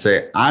and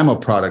say, I'm a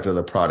product of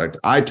the product.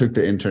 I took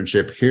the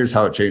internship. Here's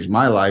how it changed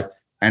my life.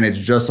 And it's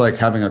just like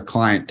having a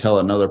client tell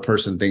another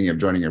person thinking of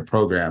joining your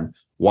program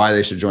why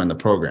they should join the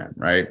program,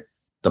 right?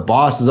 The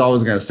boss is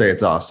always going to say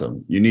it's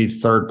awesome. You need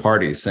third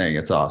parties saying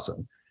it's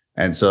awesome.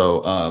 And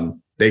so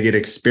they get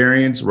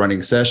experience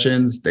running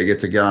sessions. They get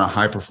to get on a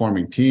high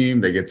performing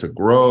team. They get to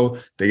grow.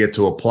 They get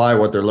to apply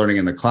what they're learning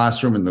in the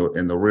classroom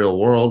in the real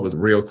world with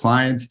real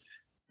clients.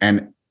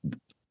 And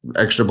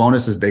extra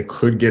bonus is they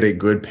could get a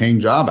good paying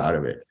job out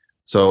of it.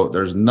 So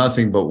there's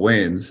nothing but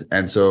wins.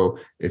 And so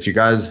if you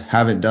guys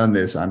haven't done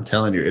this, I'm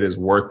telling you, it is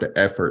worth the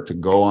effort to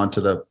go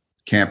onto the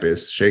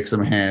campus, shake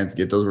some hands,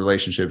 get those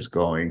relationships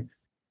going,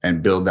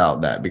 and build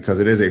out that, because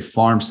it is a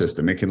farm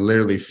system. It can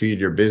literally feed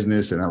your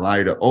business and allow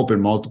you to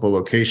open multiple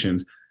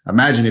locations.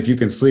 Imagine if you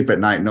can sleep at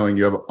night knowing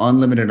you have an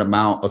unlimited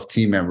amount of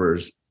team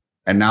members,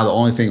 and now the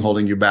only thing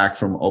holding you back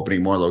from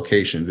opening more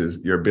locations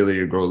is your ability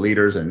to grow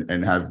leaders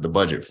and have the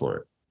budget for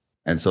it.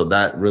 And so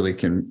that really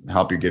can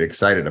help you get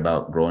excited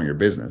about growing your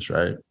business,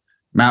 right?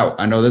 Matt,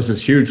 I know this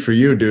is huge for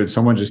you, dude.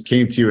 Someone just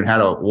came to you and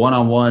had a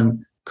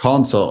one-on-one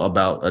consult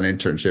about an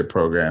internship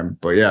program.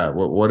 But yeah,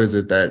 what is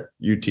it that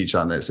you teach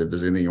on this, if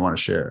there's anything you want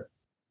to share?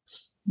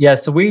 Yeah,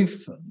 so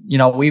we've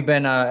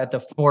been at the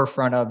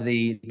forefront of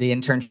the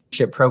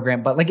internship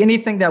program, but like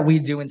anything that we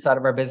do inside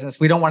of our business,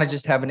 we don't want to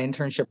just have an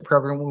internship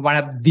program. We want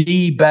to have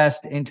the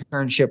best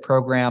internship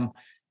program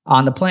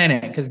on the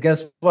planet, because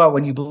guess what?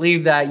 When you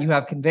believe that, you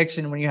have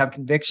conviction. When you have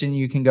conviction,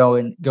 you can go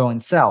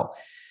and sell.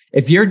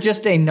 If you're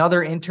just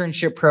another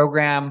internship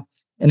program,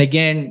 and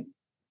again,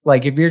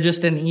 like if you're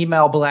just an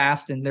email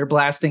blast and they're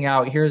blasting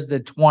out, here's the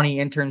 20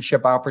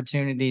 internship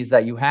opportunities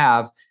that you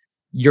have,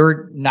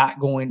 you're not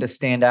going to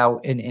stand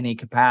out in any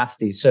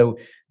capacity. So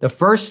the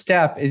first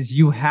step is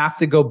you have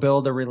to go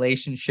build a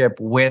relationship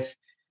with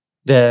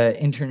the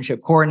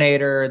internship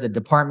coordinator, the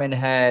department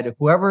head,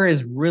 whoever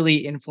is really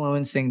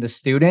influencing the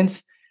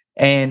students,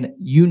 and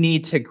you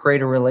need to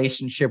create a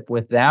relationship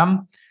with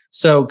them.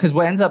 So, because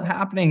what ends up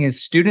happening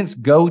is students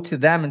go to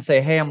them and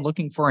say, hey, I'm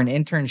looking for an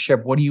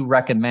internship. What do you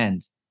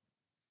recommend?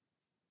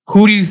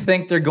 Who do you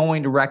think they're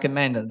going to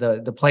recommend?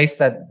 The place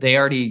that they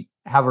already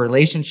have a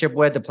relationship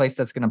with, the place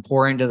that's going to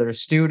pour into their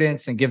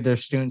students and give their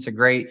students a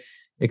great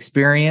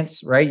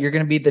experience, right? You're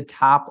going to be the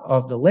top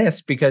of the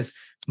list, because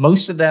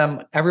most of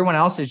them, everyone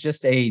else is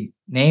just a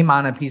name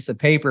on a piece of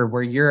paper,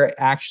 where you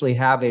actually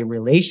have a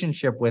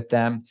relationship with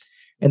them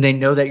and they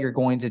know that you're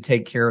going to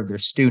take care of their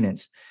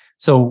students.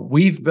 So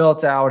we've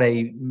built out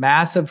a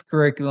massive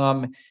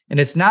curriculum, and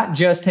it's not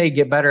just, hey,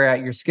 get better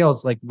at your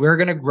skills. Like, we're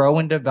going to grow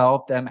and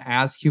develop them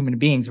as human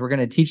beings. We're going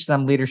to teach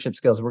them leadership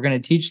skills. We're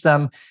going to teach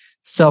them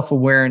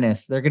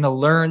self-awareness. They're going to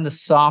learn the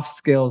soft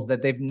skills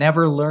that they've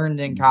never learned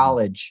in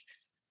college.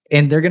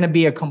 And they're going to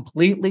be a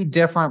completely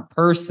different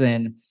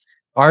person.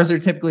 Ours are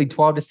typically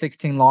 12 to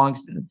 16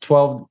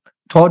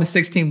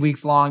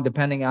 weeks long,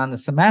 depending on the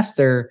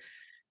semester.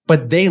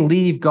 But they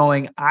leave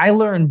going, I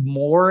learned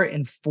more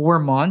in 4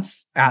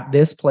 months at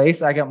this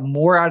place. I got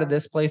more out of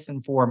this place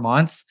in 4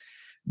 months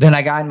than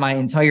I got in my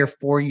entire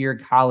 4-year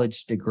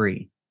college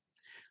degree.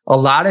 A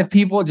lot of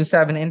people just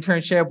have an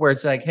internship where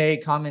it's like, hey,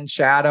 come and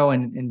shadow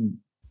and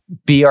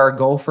be our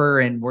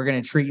gopher, and we're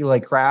going to treat you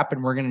like crap,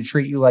 and we're going to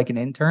treat you like an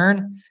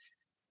intern.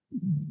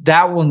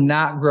 That will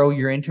not grow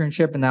your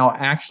internship, and that will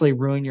actually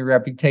ruin your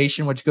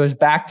reputation, which goes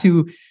back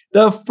to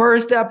the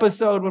first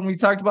episode when we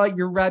talked about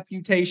your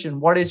reputation.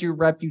 What is your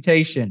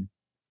reputation?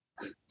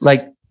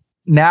 Like,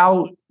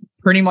 now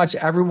pretty much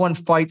everyone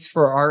fights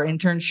for our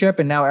internship,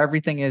 and now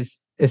everything is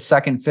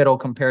second fiddle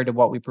compared to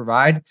what we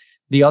provide.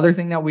 The other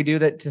thing that we do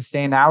to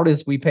stand out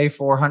is we pay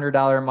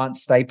 $400 a month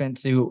stipend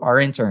to our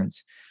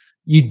interns.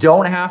 You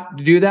don't have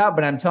to do that,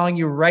 but I'm telling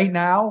you right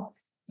now,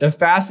 the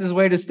fastest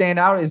way to stand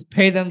out is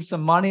pay them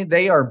some money.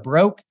 They are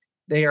broke.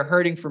 They are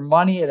hurting for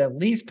money. It at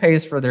least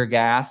pays for their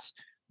gas,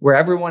 where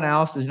everyone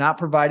else is not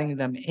providing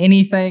them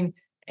anything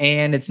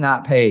and it's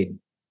not paid.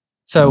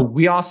 So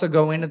we also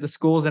go into the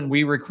schools and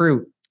we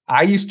recruit.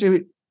 I used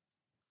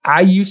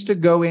to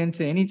go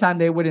into anytime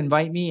they would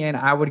invite me in,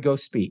 I would go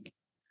speak.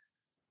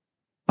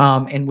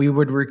 And we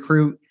would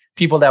recruit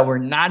people that were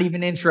not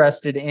even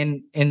interested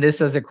in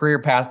this as a career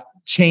path,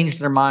 change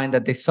their mind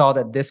that they saw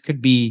that this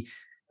could be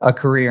a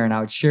career. And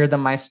I would share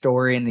them my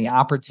story and the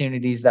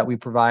opportunities that we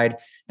provide.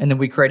 And then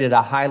we created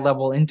a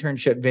high-level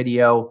internship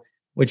video,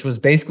 which was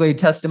basically a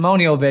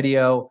testimonial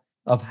video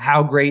of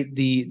how great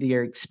the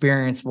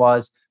experience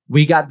was.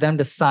 We got them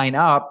to sign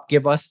up,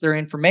 give us their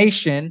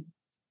information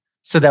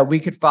so that we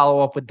could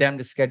follow up with them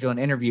to schedule an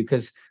interview.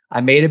 Because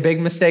I made a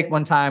big mistake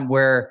one time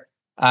where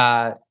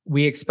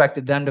we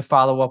expected them to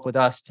follow up with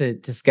us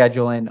to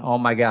schedule in. Oh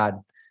my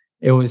God,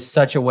 it was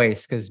such a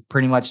waste because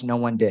pretty much no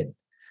one did.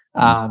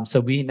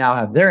 So we now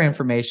have their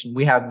information.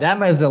 We have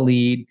them as a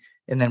lead,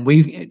 and then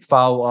we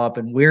follow up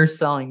and we're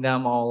selling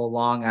them all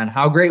along on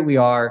how great we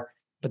are.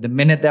 But the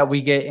minute that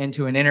we get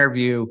into an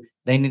interview,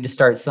 they need to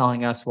start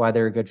selling us why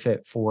they're a good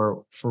fit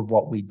for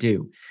what we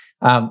do.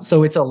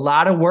 So it's a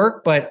lot of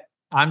work, but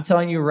I'm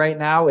telling you right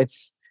now,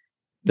 it's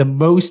the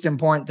most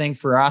important thing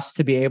for us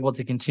to be able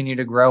to continue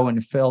to grow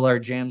and fill our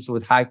gyms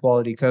with high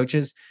quality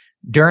coaches.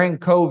 During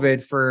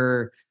COVID,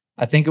 for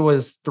I think it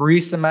was 3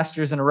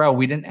 semesters in a row,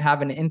 we didn't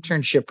have an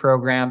internship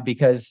program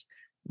because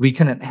we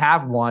couldn't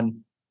have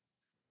one.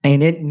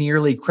 And it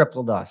nearly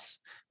crippled us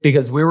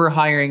because we were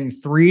hiring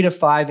 3 to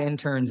 5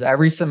 interns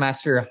every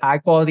semester, high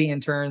quality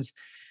interns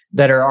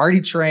that are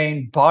already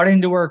trained, bought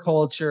into our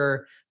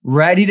culture,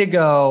 ready to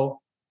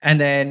go.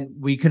 And then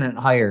we couldn't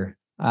hire.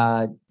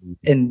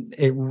 And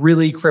it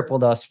really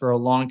crippled us for a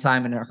long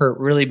time, and it hurt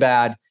really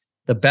bad.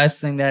 The best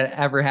thing that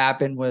ever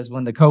happened was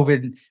when the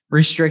COVID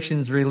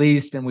restrictions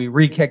released and we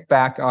re-kicked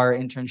back our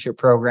internship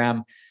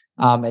program.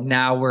 And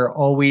now we're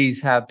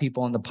always have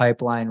people in the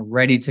pipeline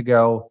ready to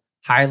go,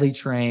 highly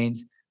trained,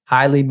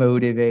 highly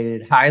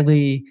motivated,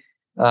 highly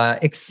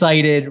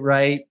excited,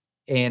 right?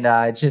 And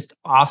it's just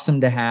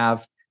awesome to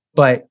have.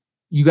 But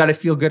you got to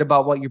feel good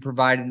about what you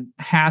provide, and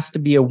it has to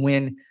be a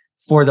win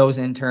for those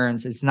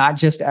interns. It's not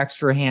just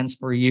extra hands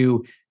for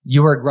you.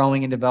 You are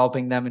growing and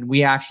developing them. And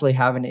we actually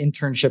have an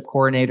internship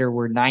coordinator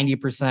where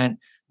 90%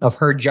 of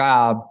her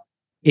job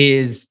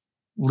is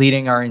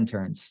leading our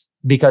interns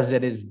because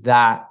it is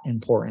that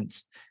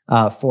important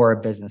for a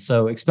business.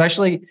 So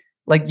especially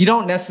like you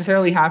don't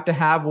necessarily have to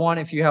have one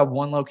if you have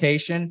one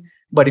location,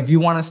 but if you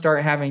want to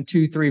start having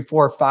 2, 3,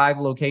 4, 5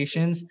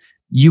 locations,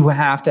 you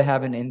have to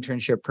have an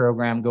internship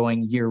program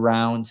going year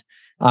round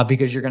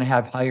because you're going to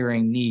have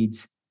hiring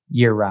needs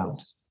year round.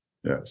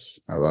 Yes,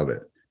 I love it.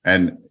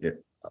 And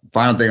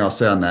final thing I'll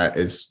say on that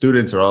is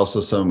students are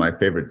also some of my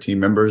favorite team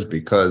members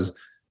because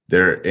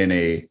they're in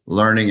a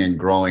learning and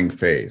growing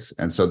phase.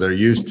 And so they're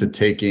used to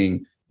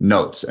taking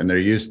notes, and they're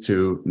used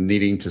to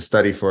needing to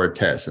study for a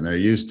test, and they're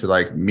used to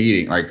like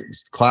meeting, like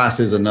class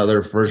is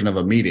another version of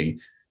a meeting.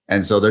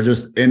 And so they're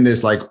just in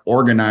this like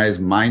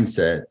organized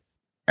mindset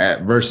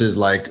versus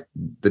like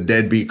the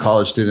deadbeat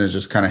college student is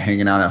just kind of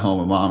hanging out at home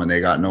with mom and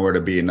they got nowhere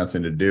to be and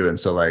nothing to do. And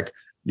so like,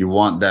 you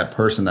want that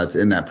person that's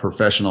in that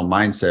professional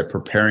mindset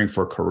preparing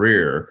for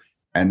career,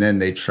 and then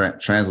they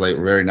translate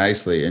very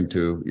nicely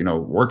into, you know,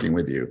 working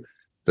with you.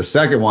 The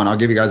second one I'll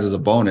give you guys as a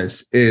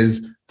bonus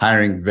is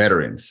hiring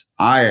veterans.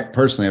 I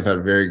personally have had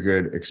a very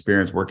good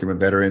experience working with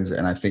veterans.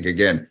 And I think,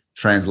 again,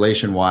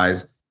 translation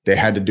wise, they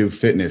had to do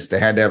fitness. They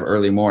had to have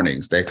early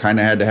mornings. They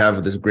kind of had to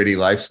have this gritty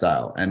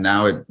lifestyle. And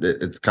now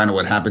it's kind of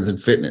what happens in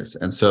fitness.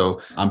 And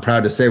so I'm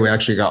proud to say we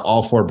actually got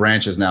all 4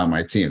 branches now on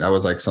my team. That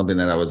was like something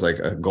that was like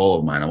a goal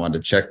of mine. I wanted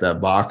to check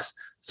that box.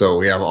 So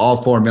we have all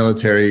 4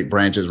 military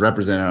branches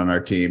represented on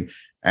our team.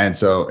 And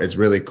so it's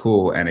really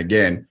cool. And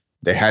again,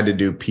 they had to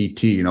do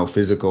PT, you know,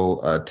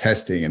 physical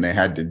testing, and they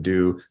had to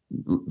do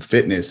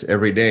fitness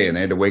every day, and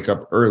they had to wake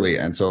up early.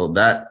 And so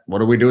that, what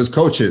do we do as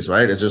coaches,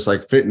 right? It's just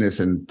like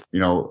fitness and, you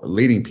know,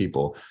 leading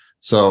people.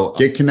 So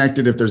get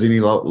connected if there's any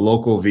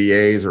local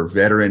VAs or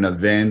veteran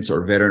events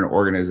or veteran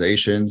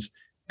organizations.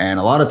 And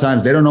a lot of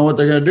times they don't know what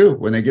they're going to do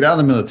when they get out of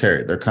the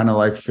military. They're kind of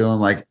like feeling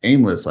like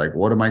aimless, like,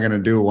 what am I going to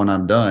do when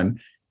I'm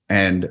done?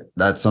 And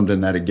that's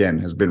something that, again,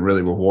 has been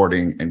really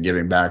rewarding and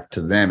giving back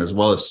to them as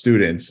well as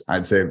students.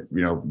 I'd say,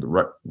 you know,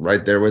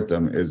 right there with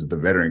them is the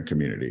veteran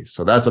community.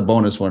 So that's a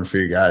bonus one for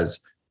you guys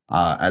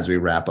as we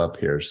wrap up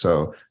here.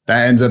 So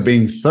that ends up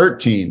being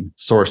 13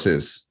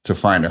 sources to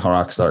find a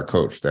rockstar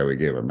coach that we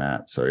gave a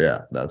Matt. So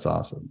yeah, that's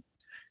awesome.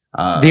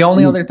 The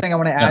only other thing I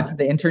want to add to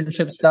the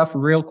internship stuff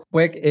real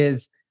quick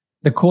is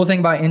the cool thing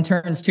about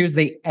interns too is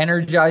they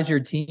energize your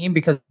team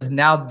because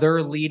now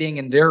they're leading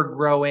and they're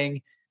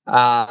growing.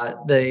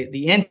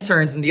 The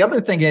interns. And the other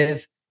thing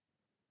is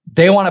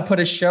they want to put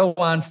a show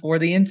on for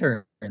the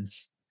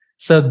interns.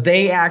 So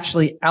they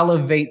actually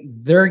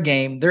elevate their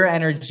game, their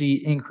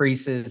energy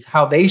increases,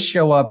 how they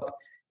show up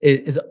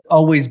is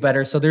always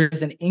better. So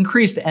there's an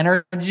increased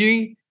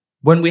energy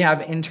when we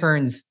have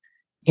interns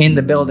in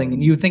the building,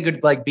 and you would think it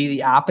would like be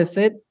the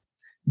opposite,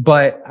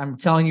 but I'm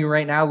telling you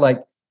right now,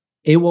 like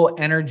it will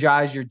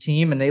energize your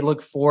team, and they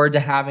look forward to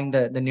having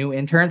the new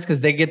interns because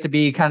they get to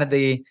be kind of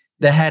the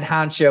head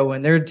honcho,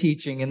 and they're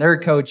teaching and they're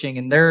coaching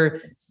and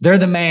they're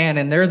the man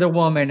and they're the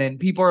woman, and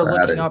people are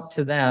looking up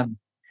to them,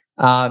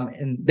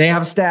 and they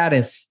have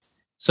status.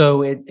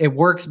 So it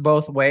works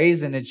both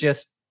ways, and it's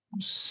just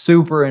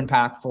super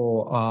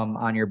impactful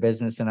on your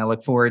business. And I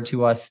look forward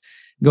to us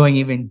going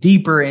even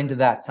deeper into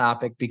that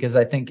topic, because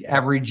I think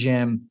every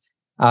gym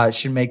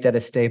should make that a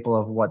staple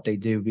of what they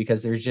do,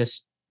 because there's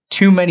just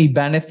too many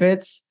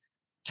benefits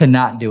to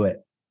not do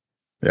it.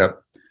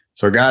 Yep.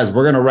 So guys,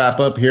 we're going to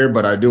wrap up here,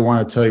 but I do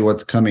want to tell you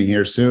what's coming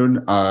here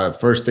soon.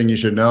 First thing you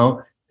should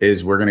know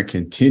is we're going to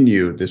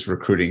continue this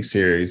recruiting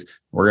series.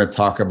 We're going to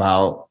talk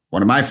about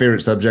one of my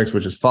favorite subjects,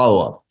 which is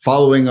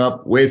following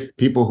up with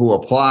people who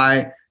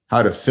apply,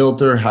 how to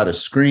filter, how to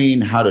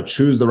screen, how to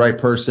choose the right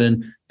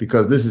person,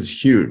 because this is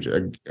huge.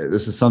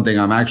 This is something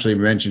I'm actually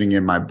mentioning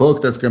in my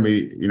book that's going to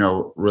be,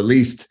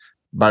 released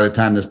by the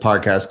time this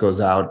podcast goes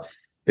out,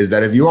 is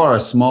that if you are a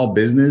small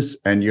business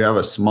and you have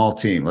a small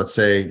team, let's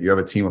say you have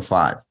a team of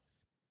 5,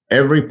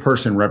 every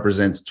person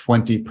represents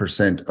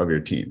 20% of your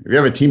team. If you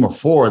have a team of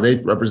 4, they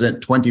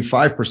represent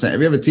 25%. If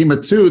you have a team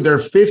of 2, they're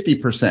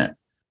 50%.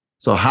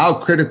 So how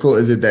critical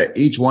is it that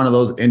each one of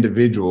those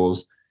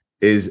individuals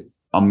is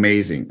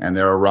amazing and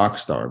they're a rock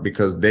star,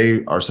 because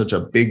they are such a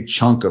big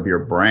chunk of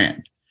your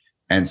brand?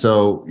 And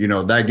so,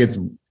 that gets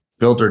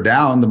filtered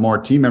down the more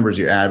team members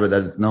you add, but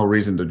that it's no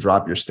reason to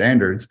drop your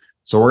standards.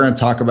 So we're going to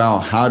talk about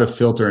how to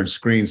filter and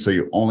screen so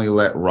you only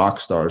let rock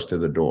stars to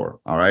the door.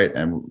 All right.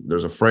 And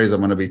there's a phrase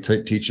I'm going to be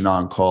teaching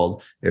on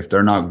called, if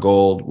they're not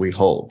gold, we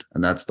hold.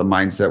 And that's the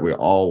mindset we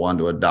all want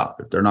to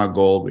adopt. If they're not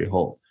gold, we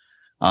hold.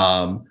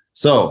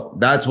 So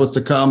that's what's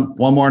to come.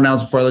 One more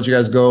announcement before I let you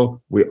guys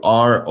go. We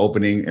are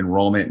opening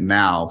enrollment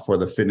now for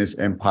the Fitness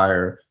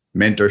Empire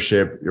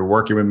mentorship. You're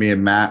working with me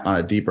and Matt on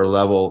a deeper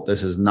level.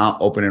 This is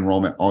not open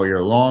enrollment all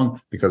year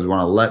long, because we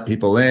want to let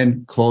people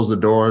in, close the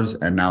doors,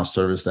 and now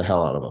service the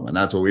hell out of them. And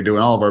that's what we do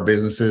in all of our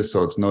businesses.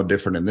 So it's no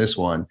different in this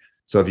one.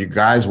 So if you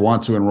guys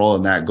want to enroll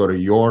in that, go to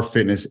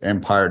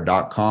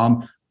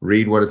yourfitnessempire.com,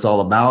 read what it's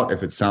all about.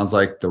 If it sounds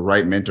like the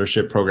right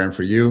mentorship program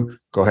for you,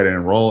 go ahead and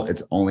enroll.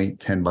 It's only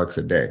 $10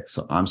 a day.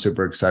 So I'm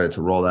super excited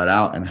to roll that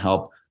out and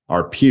help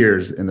our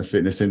peers in the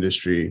fitness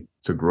industry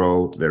to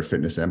grow their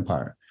fitness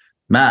empire.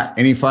 Matt,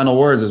 any final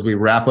words as we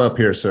wrap up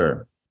here,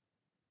 sir?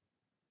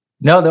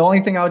 No, the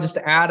only thing I would just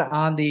add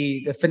on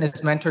the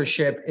fitness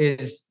mentorship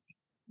is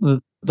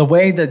the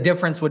way the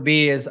difference would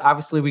be is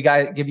obviously we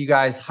give you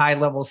guys high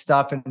level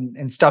stuff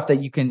and stuff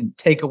that you can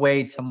take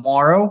away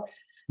tomorrow,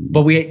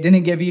 but we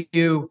didn't give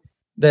you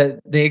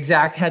the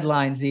exact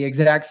headlines, the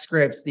exact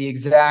scripts, the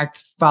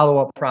exact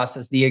follow-up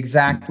process,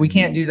 we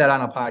can't do that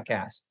on a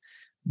podcast,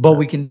 but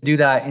we can do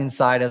that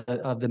inside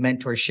of the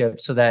mentorship,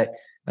 so that,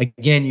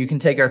 again, you can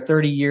take our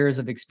 30 years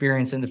of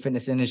experience in the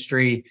fitness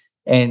industry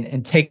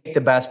and take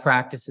the best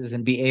practices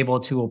and be able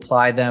to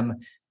apply them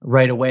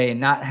right away and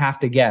not have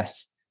to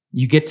guess.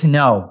 You get to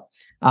know,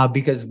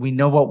 because we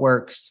know what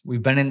works.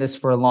 We've been in this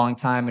for a long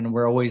time, and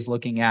we're always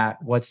looking at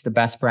what's the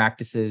best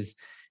practices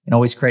and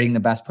always creating the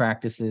best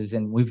practices.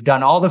 And we've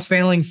done all the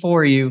failing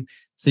for you,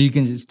 so you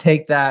can just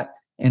take that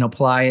and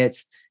apply it.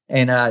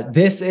 And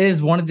this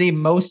is one of the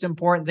most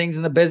important things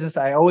in the business.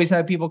 I always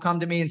have people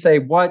come to me and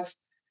say,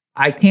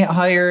 I can't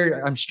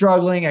hire, I'm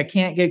struggling, I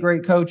can't get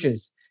great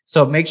coaches.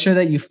 So make sure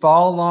that you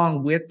follow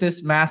along with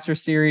this master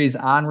series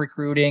on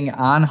recruiting,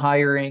 on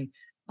hiring,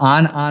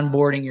 on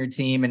onboarding your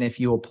team. And if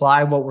you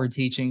apply what we're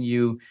teaching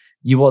you,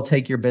 you will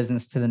take your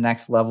business to the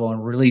next level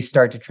and really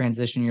start to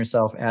transition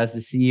yourself as the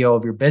CEO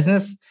of your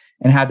business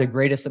and have the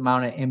greatest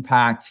amount of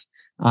impact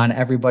on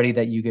everybody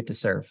that you get to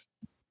serve.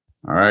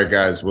 All right,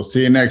 guys, we'll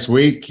see you next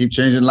week. Keep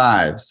changing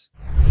lives.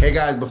 Hey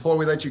guys, before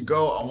we let you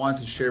go, I want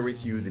to share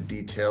with you the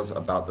details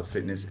about the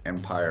Fitness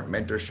Empire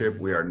mentorship.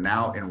 We are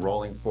now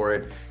enrolling for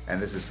it,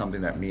 and this is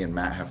something that me and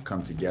Matt have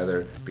come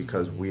together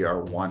because we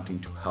are wanting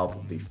to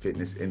help the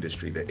fitness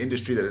industry, the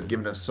industry that has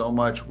given us so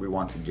much. We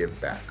want to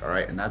give back, all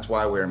right? And that's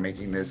why we're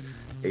making this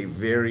a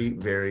very,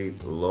 very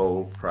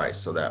low price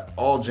so that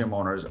all gym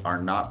owners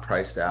are not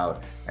priced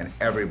out and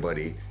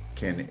everybody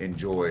can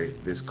enjoy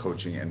this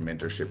coaching and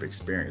mentorship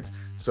experience.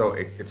 So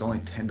it's only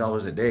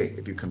 $10 a day,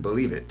 if you can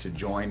believe it, to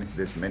join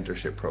this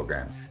mentorship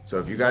program. So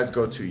if you guys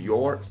go to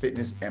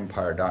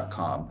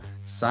yourfitnessempire.com,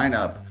 sign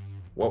up.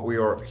 What we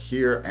are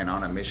here and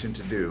on a mission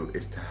to do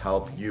is to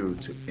help you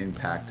to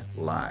impact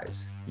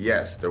lives.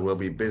 Yes, there will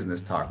be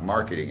business talk,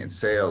 marketing and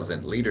sales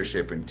and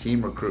leadership and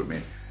team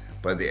recruitment.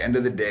 But at the end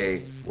of the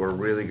day, we're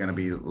really going to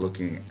be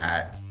looking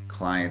at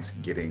clients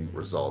getting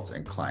results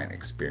and client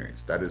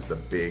experience. That is the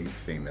big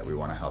thing that we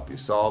want to help you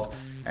solve.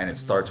 And it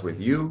starts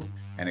with you,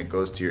 and it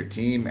goes to your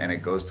team, and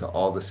it goes to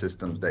all the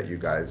systems that you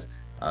guys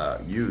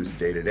use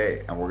day to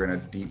day. And we're going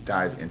to deep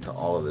dive into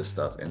all of this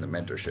stuff in the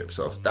mentorship.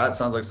 So if that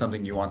sounds like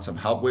something you want some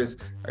help with,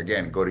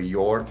 again, go to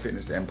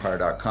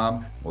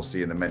yourfitnessempire.com. We'll see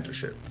you in the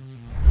mentorship.